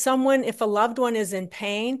 And if a loved one is in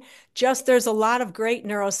pain, just there's a lot of great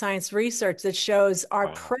neuroscience research that shows our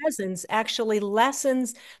Wow. presence actually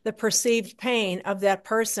lessens the perceived pain of that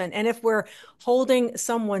person. And if we're holding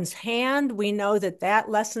someone's hand, we know that that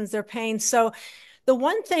lessens their pain. So the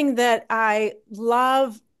one thing that I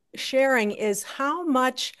love sharing is how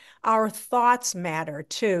much our thoughts matter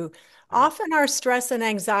too. Mm, Often our stress and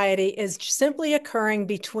anxiety is simply occurring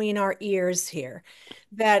between our ears here.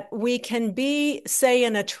 That we can be, say,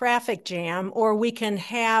 in a traffic jam, or we can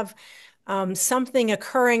have something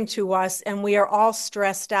occurring to us and we are all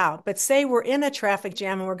stressed out. But say we're in a traffic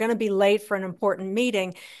jam and we're going to be late for an important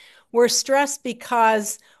meeting. We're stressed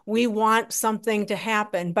because we want something to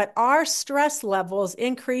happen, but our stress levels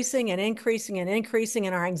increasing and increasing and increasing,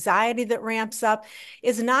 and our anxiety that ramps up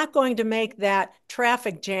is not going to make that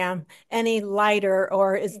traffic jam any lighter,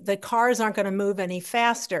 or the cars aren't going to move any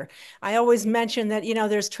faster. I always mention that,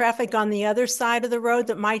 there's traffic on the other side of the road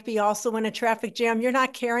that might be also in a traffic jam. You're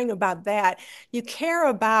not caring about that. You care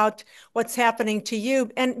about what's happening to you,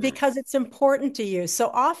 and mm, because it's important to you. So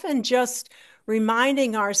often just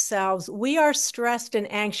reminding ourselves we are stressed and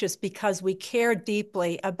anxious because we care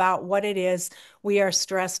deeply about what it is we are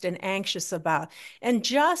stressed and anxious about. And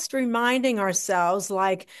just reminding ourselves,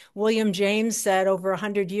 like William James said over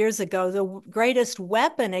 100 years ago, the greatest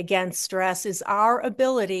weapon against stress is our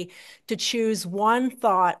ability to choose one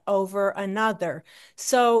thought over another.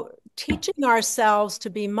 So teaching ourselves to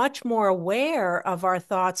be much more aware of our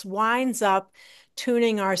thoughts winds up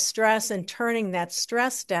tuning our stress and turning that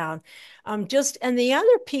stress down. And the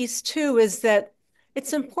other piece too is that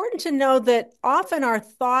it's important to know that often our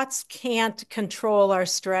thoughts can't control our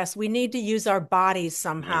stress. We need to use our bodies mm,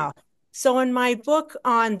 somehow. So in my book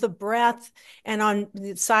on the breath and on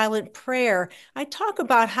the silent prayer, I talk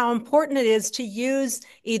about how important it is to use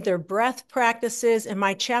either breath practices. In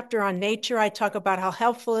my chapter on nature, I talk about how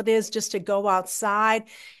helpful it is just to go outside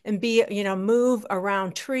and move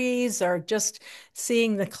around trees, or just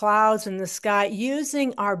seeing the clouds in the sky,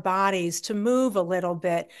 using our bodies to move a little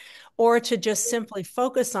bit, or to just simply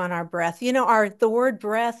focus on our breath. The word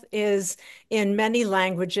breath is in many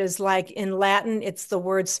languages, like in Latin, it's the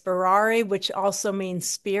word spirare, which also means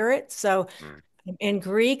spirit. So mm. in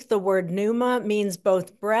Greek, the word pneuma means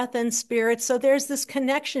both breath and spirit. So there's this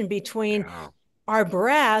connection between Yeah. our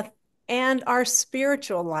breath and our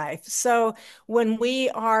spiritual life. So when we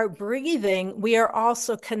are breathing, we are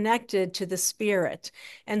also connected to the spirit.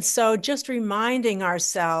 And so just reminding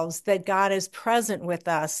ourselves that God is present with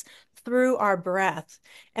us through our breath.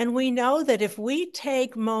 And we know that if we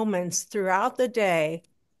take moments throughout the day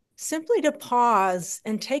simply to pause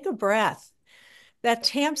and take a breath, that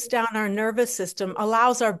tamps down our nervous system,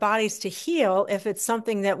 allows our bodies to heal if it's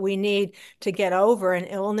something that we need to get over, an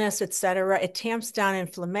illness, etc. It tamps down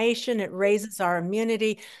inflammation, it raises our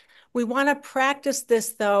immunity. We want to practice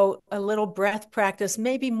this, though, a little breath practice,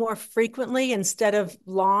 maybe more frequently instead of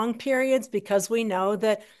long periods, because we know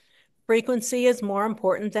that frequency is more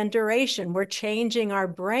important than duration. We're changing our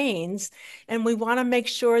brains, and we want to make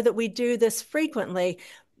sure that we do this frequently.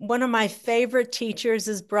 One of my favorite teachers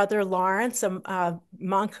is Brother Lawrence, a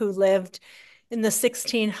monk who lived in the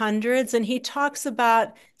 1600s, and he talks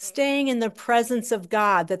about staying in the presence of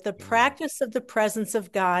God, that the Mm, practice of the presence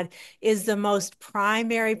of God is the most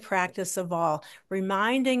primary practice of all,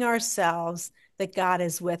 reminding ourselves that God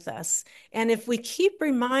is with us. And if we keep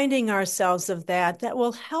reminding ourselves of that, that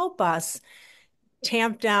will help us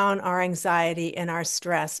tamp down our anxiety and our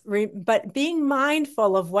stress. But being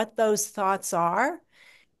mindful of what those thoughts are,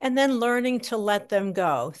 and then learning to let them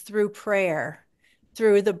go through prayer,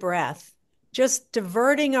 through the breath, just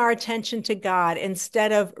diverting our attention to God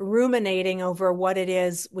instead of ruminating over what it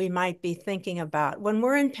is we might be thinking about. When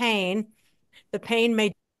we're in pain, the pain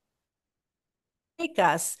may take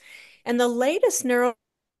us. And the latest neuro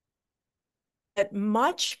that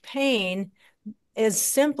much pain is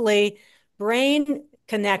simply brain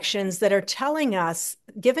connections that are telling us,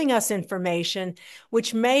 giving us information,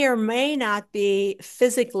 which may or may not be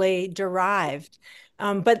physically derived.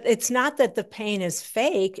 But it's not that the pain is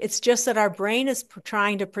fake. It's just that our brain is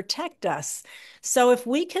trying to protect us. So if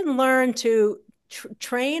we can learn to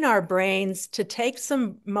train our brains to take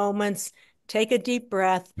some moments, take a deep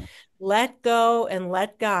breath, let go and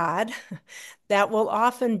let God, that will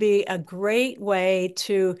often be a great way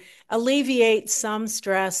to alleviate some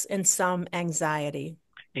stress and some anxiety.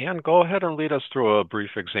 And go ahead and lead us through a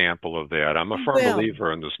brief example of that. I'm a I firm will.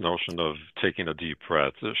 believer in this notion of taking a deep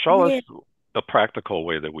breath. Show us Yeah. a practical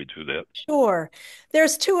way that we do that. Sure.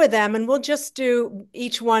 There's two of them, and we'll just do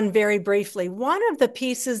each one very briefly. One of the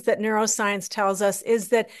pieces that neuroscience tells us is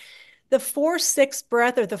that the 4-6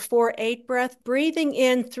 breath or the 4-8 breath, breathing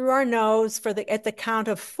in through our nose at the count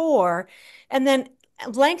of 4, and then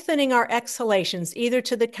lengthening our exhalations, either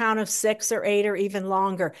to the count of 6 or 8 or even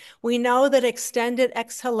longer. We know that extended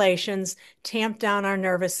exhalations tamp down our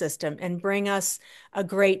nervous system and bring us a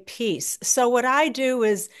great peace. So what I do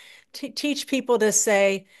is teach people to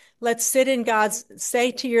say, let's sit in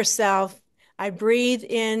say to yourself, I breathe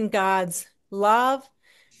in God's love.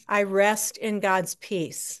 I rest in God's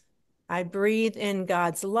peace. I breathe in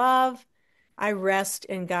God's love. I rest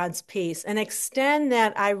in God's peace, and extend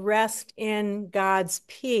that I rest in God's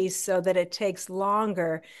peace so that it takes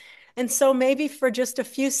longer. And so maybe for just a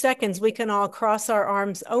few seconds, we can all cross our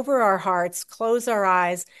arms over our hearts, close our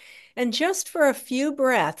eyes, and just for a few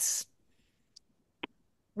breaths,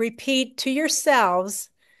 repeat to yourselves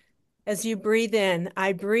as you breathe in,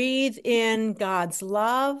 I breathe in God's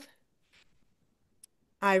love.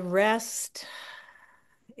 I rest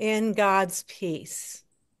in God's peace.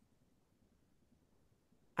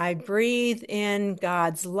 I breathe in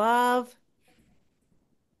God's love.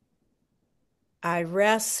 I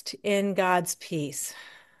rest in God's peace.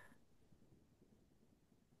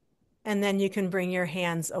 And then you can bring your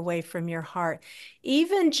hands away from your heart.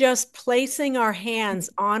 Even just placing our hands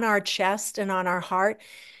on our chest and on our heart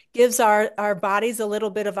gives our bodies a little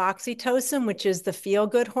bit of oxytocin, which is the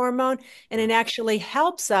feel-good hormone, and it actually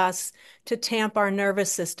helps us to tamp our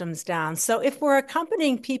nervous systems down. So if we're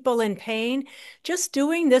accompanying people in pain, just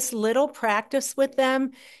doing this little practice with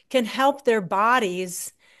them can help their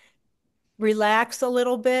bodies relax a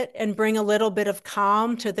little bit and bring a little bit of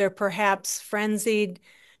calm to their perhaps frenzied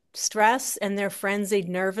stress and their frenzied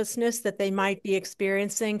nervousness that they might be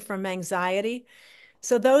experiencing from anxiety.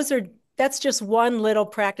 So that's just one little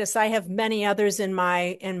practice. I have many others in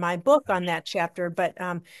my book on that chapter, but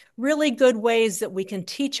really good ways that we can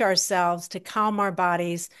teach ourselves to calm our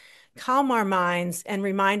bodies, calm our minds, and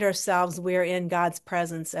remind ourselves we're in God's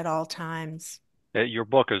presence at all times. Your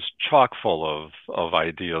book is chock full of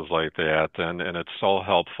ideas like that, and it's so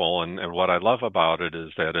helpful. And what I love about it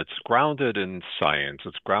is that it's grounded in science,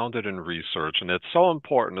 it's grounded in research, and it's so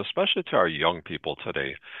important, especially to our young people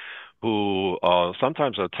today, who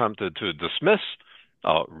sometimes are tempted to dismiss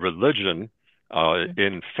religion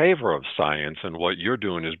in favor of science. And what you're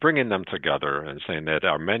doing is bringing them together and saying that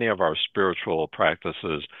many of our spiritual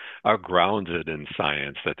practices are grounded in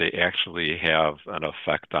science, that they actually have an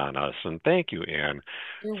effect on us. And thank you, Anne,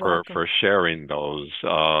 You're for welcome. sharing those.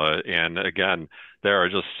 And again, there are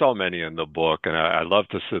just so many in the book, and I love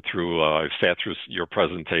to sit through. I've sat through your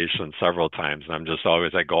presentation several times, and I'm just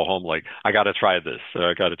always, I go home like, I got to try this.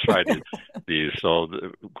 I got to try these. So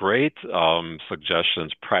great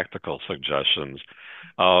suggestions, practical suggestions.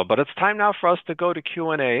 But it's time now for us to go to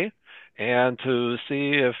Q&A and to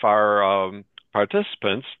see if our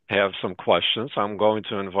participants have some questions. I'm going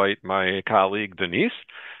to invite my colleague Denise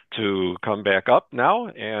to come back up now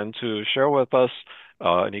and to share with us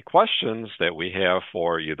any questions that we have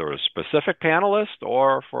for either a specific panelist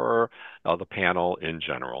or for the panel in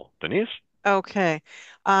general. Denise? Okay.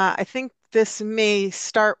 I think this may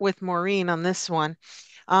start with Maureen on this one.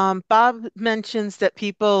 Bob mentions that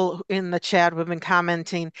people in the chat have been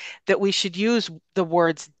commenting that we should use the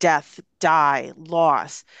words death, die,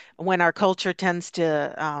 loss, when our culture tends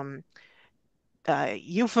to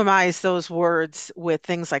euphemize those words with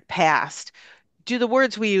things like past. Do the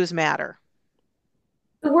words we use matter?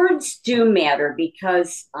 The words do matter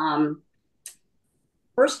because,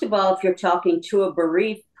 first of all, if you're talking to a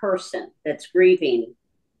bereaved person that's grieving,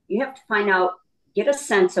 you have to find out, get a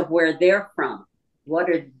sense of where they're from. What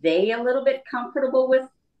are they a little bit comfortable with?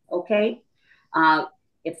 Okay.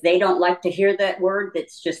 If they don't like to hear that word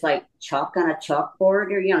that's just like chalk on a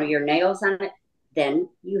chalkboard or, your nails on it, then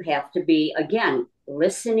you have to be, again,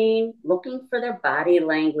 listening, looking for their body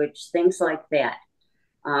language, things like that.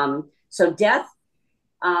 So death,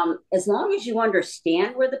 as long as you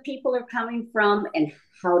understand where the people are coming from and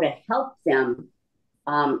how to help them,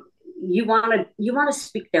 you want to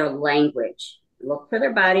speak their language. Look for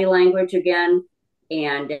their body language again,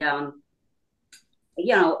 and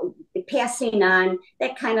passing on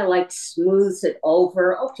that kind of like smooths it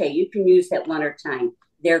over. Okay, you can use that one or time.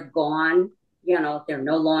 They're gone. They're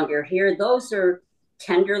no longer here. Those are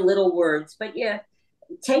tender little words, but yeah,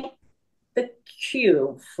 take the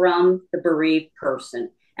cue from the bereaved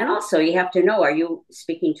person. And also, you have to know, are you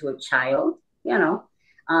speaking to a child?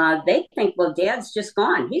 They think, well, dad's just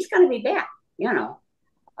gone. He's going to be back.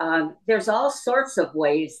 There's all sorts of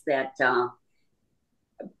ways that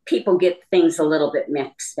people get things a little bit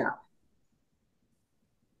mixed up.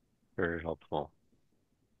 Very helpful.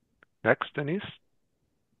 Next, Denise.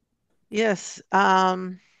 Yes.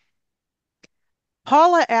 Paula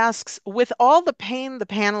asks, with all the pain the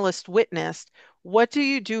panelist witnessed, what do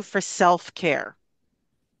you do for self-care?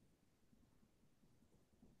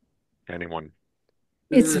 Anyone?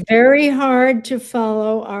 It's very hard to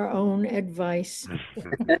follow our own advice.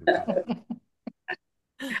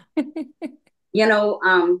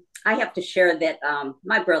 I have to share that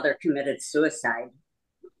my brother committed suicide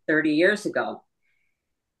 30 years ago.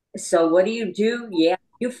 So what do? Yeah,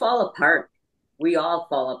 you fall apart. We all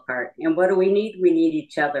fall apart. And what do we need? We need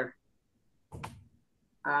each other.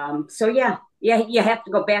 So yeah, you have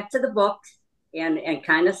to go back to the books and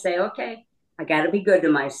kind of say, okay, I got to be good to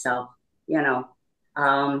myself.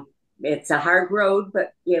 It's a hard road,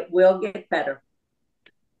 but it will get better.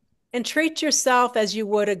 And treat yourself as you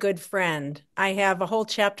would a good friend. I have a whole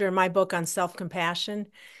chapter in my book on self-compassion.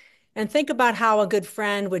 And think about how a good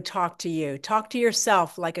friend would talk to you. Talk to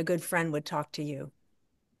yourself like a good friend would talk to you.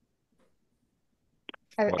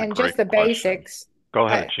 And just the question. Basics. Go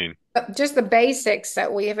ahead, Jean. Just the basics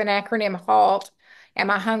that we have an acronym HALT. Am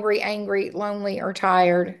I hungry, angry, lonely, or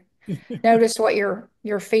tired? Notice what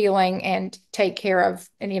you're feeling and take care of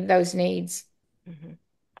any of those needs. Mm-hmm.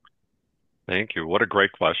 Thank you. What a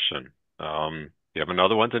great question. You have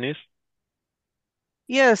another one, Denise?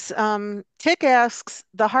 Yes. Tick asks,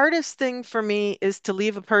 the hardest thing for me is to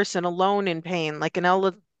leave a person alone in pain, like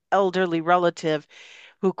an elderly relative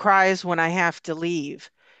who cries when I have to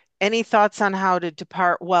leave. Any thoughts on how to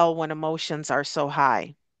depart well when emotions are so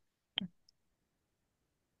high?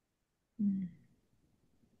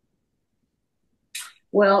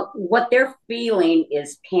 Well, what they're feeling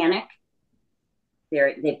is panic.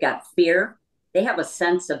 They've got fear. They have a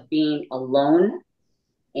sense of being alone,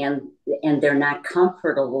 and they're not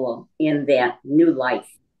comfortable in that new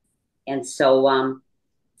life. And so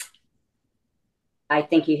I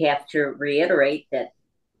think you have to reiterate that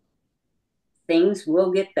things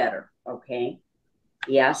will get better. Okay.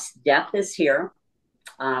 Yes, death is here,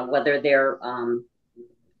 whether they're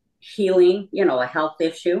healing, a health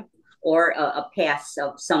issue, or a pass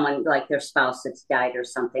of someone like their spouse that's died or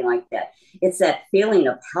something like that. It's that feeling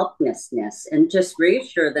of helplessness, and just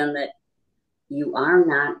reassure them that you are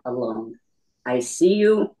not alone. I see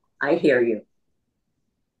you. I hear you.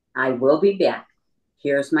 I will be back.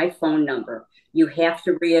 Here's my phone number. You have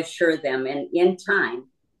to reassure them, and in time,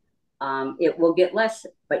 it will get less,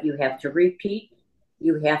 but you have to repeat.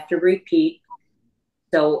 You have to repeat.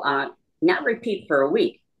 So, not repeat for a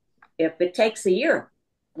week. If it takes a year,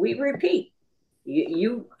 we repeat.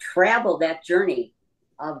 You travel that journey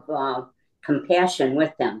of compassion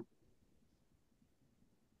with them.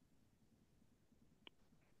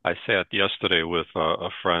 I sat yesterday with a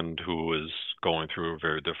friend who was going through a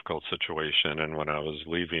very difficult situation, and when I was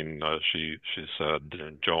leaving, she said,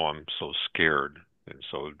 "Joe, I'm so scared." And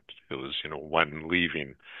so it was, when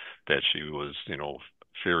leaving, that she was,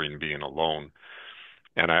 fearing being alone.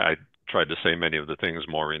 And I tried to say many of the things,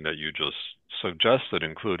 Maureen, that you just suggested,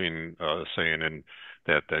 including saying and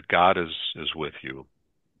that God is with you.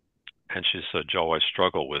 And she said, "Joe, I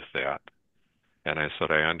struggle with that." And I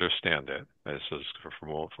said, "I understand that." I says,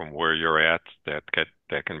 "From where you're at, that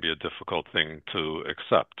can be a difficult thing to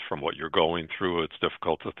accept. From what you're going through, it's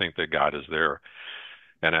difficult to think that God is there."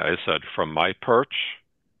 And I said, "From my perch,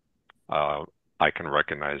 I can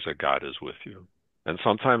recognize that God is with you." And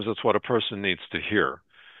sometimes it's what a person needs to hear.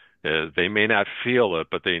 They may not feel it,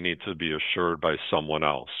 but they need to be assured by someone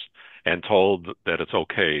else and told that it's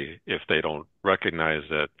okay if they don't recognize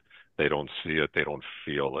it, they don't see it, they don't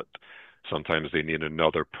feel it. Sometimes they need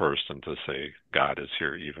another person to say, God is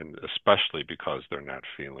here, even especially because they're not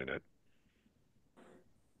feeling it.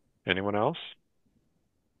 Anyone else?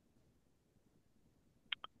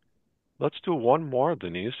 Let's do one more,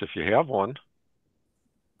 Denise, if you have one.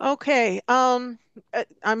 Okay. I'm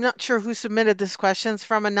not sure who submitted this question. It's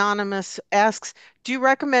from Anonymous. Asks, do you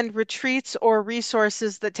recommend retreats or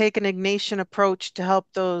resources that take an Ignatian approach to help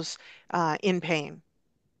those in pain?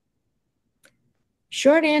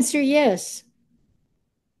 Short answer, yes.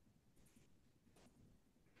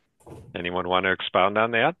 Anyone want to expound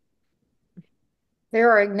on that?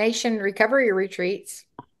 There are Ignatian recovery retreats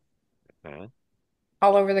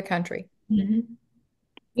all over the country. Mm-hmm.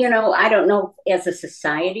 I don't know as a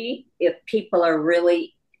society if people are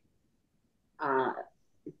really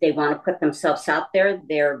they want to put themselves out there.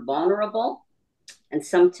 They're vulnerable, and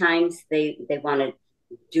sometimes they want to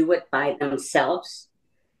do it by themselves.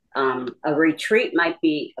 A retreat might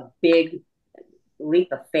be a big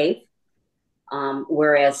leap of faith,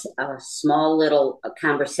 whereas a small little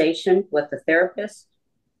conversation with a therapist,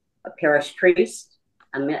 a parish priest,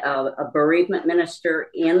 a bereavement minister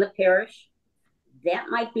in the parish, that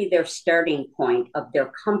might be their starting point of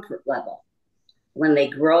their comfort level when they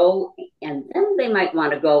grow, and then they might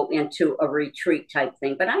want to go into a retreat type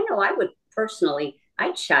thing. But I know I would personally,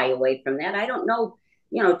 I'd shy away from that. I don't know,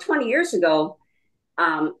 20 years ago,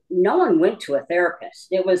 no one went to a therapist.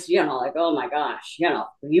 It was, like, oh my gosh,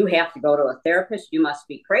 you have to go to a therapist. You must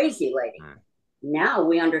be crazy, lady. Now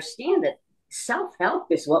we understand that self-help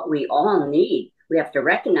is what we all need. We have to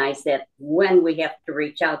recognize that when we have to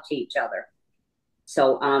reach out to each other.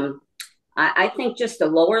 So I think just a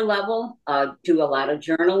lower level, do a lot of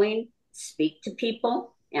journaling, speak to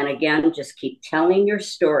people, and again, just keep telling your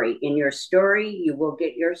story. In your story, you will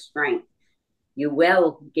get your strength. You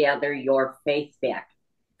will gather your faith back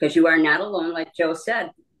because you are not alone. Like Joe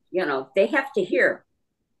said, they have to hear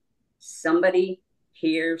somebody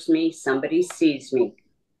hears me, somebody sees me.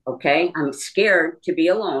 Okay. I'm scared to be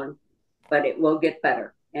alone, but it will get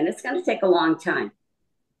better. And it's going to take a long time.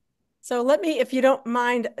 So let me, if you don't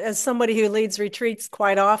mind, as somebody who leads retreats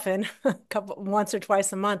quite often, once or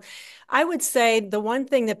twice a month, I would say the one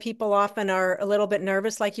thing that people often are a little bit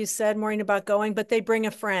nervous, like you said, Maureen, about going, but they bring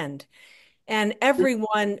a friend. And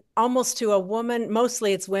everyone, almost to a woman,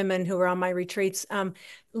 mostly it's women who are on my retreats,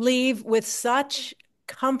 leave with such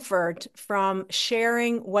comfort from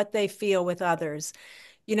sharing what they feel with others.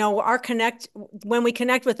 When we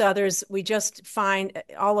connect with others, we just find,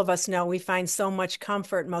 all of us know, we find so much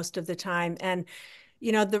comfort most of the time. And,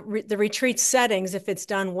 the retreat settings, if it's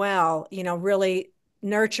done well, really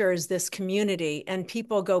nurtures this community, and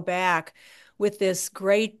people go back with this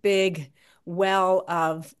great big well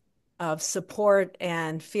of support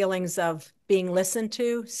and feelings of being listened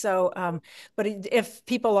to. So, but if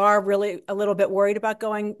people are really a little bit worried about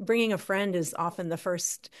going, bringing a friend is often the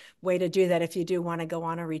first way to do that if you do want to go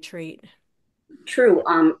on a retreat. True.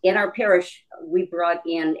 In our parish, we brought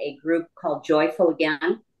in a group called Joyful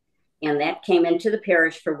Again, and that came into the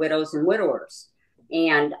parish for widows and widowers.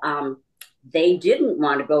 And they didn't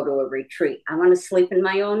want to go to a retreat. I want to sleep in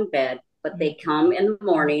my own bed, but they come in the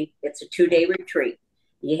morning. It's a 2-day retreat.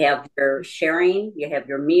 You have your sharing, you have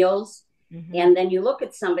your meals, and then you look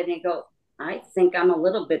at somebody and go, I think I'm a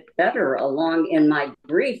little bit better along in my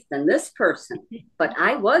grief than this person, but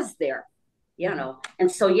I was there, And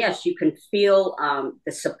so, yes, you can feel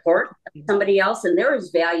the support of somebody else, and there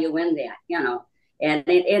is value in that, And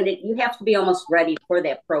you have to be almost ready for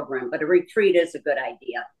that program, but a retreat is a good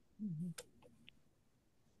idea.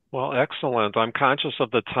 Well, excellent. I'm conscious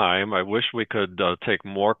of the time. I wish we could take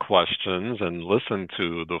more questions and listen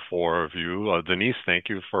to the four of you. Denise, thank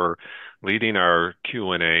you for leading our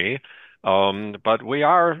Q&A. But we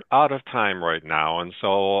are out of time right now, and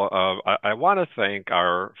so I want to thank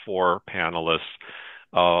our four panelists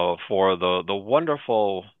for the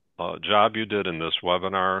wonderful job you did in this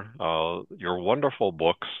webinar, your wonderful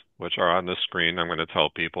books, which are on the screen. I'm going to tell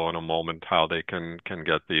people in a moment how they can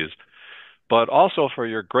get these, but also for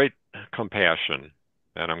your great compassion.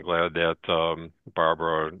 And I'm glad that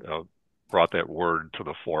Barbara brought that word to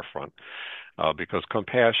the forefront, because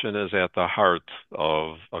compassion is at the heart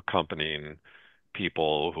of accompanying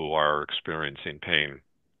people who are experiencing pain.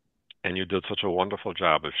 And you did such a wonderful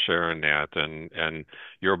job of sharing that. And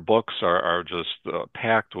your books are just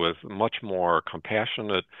packed with much more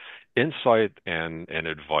compassionate insight and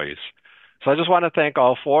advice. So I just want to thank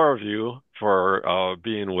all four of you for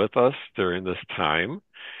being with us during this time,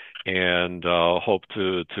 and hope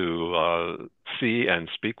to see and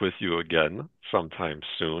speak with you again sometime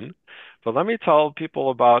soon. But let me tell people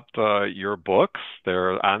about your books.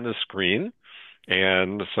 They're on the screen.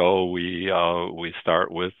 And so we start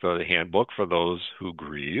with the Handbook for Those Who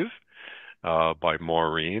Grieve by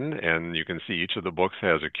Maureen, and you can see each of the books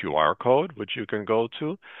has a QR code which you can go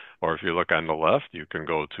to, or if you look on the left, you can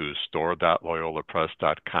go to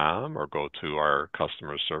store.loyolapress.com or go to our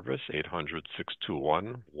customer service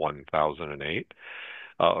 800-621-1008.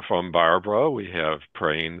 From Barbara, we have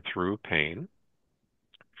Praying Through Pain.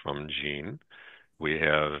 From Jean, we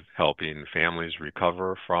have Helping Families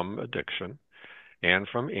Recover from Addiction. And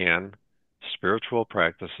from Anne, Spiritual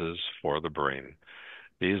Practices for the Brain.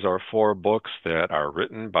 These are four books that are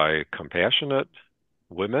written by compassionate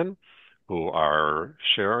women who are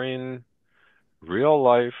sharing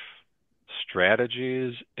real-life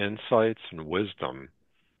strategies, insights, and wisdom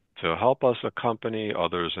to help us accompany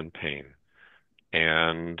others in pain.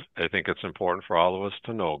 And I think it's important for all of us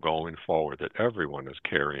to know going forward that everyone is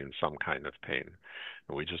carrying some kind of pain.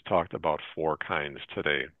 And we just talked about four kinds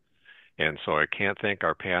today. And so I can't thank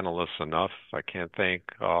our panelists enough. I can't thank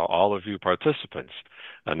all of you participants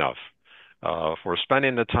enough for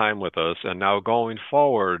spending the time with us and now going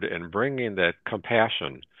forward and bringing that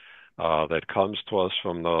compassion that comes to us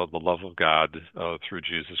from the love of God through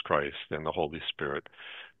Jesus Christ and the Holy Spirit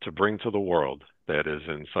to bring to the world that is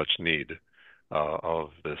in such need of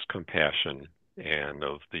this compassion and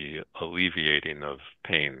of the alleviating of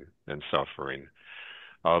pain and suffering.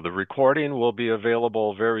 The recording will be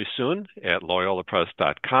available very soon at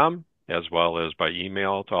loyolapress.com, as well as by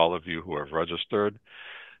email to all of you who have registered.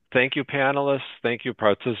 Thank you, panelists. Thank you,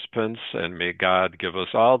 participants, and may God give us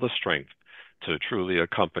all the strength to truly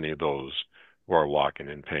accompany those who are walking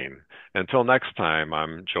in pain. Until next time,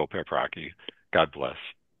 I'm Joe Paprocki. God bless.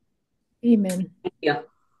 Amen. Thank you.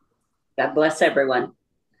 God bless everyone.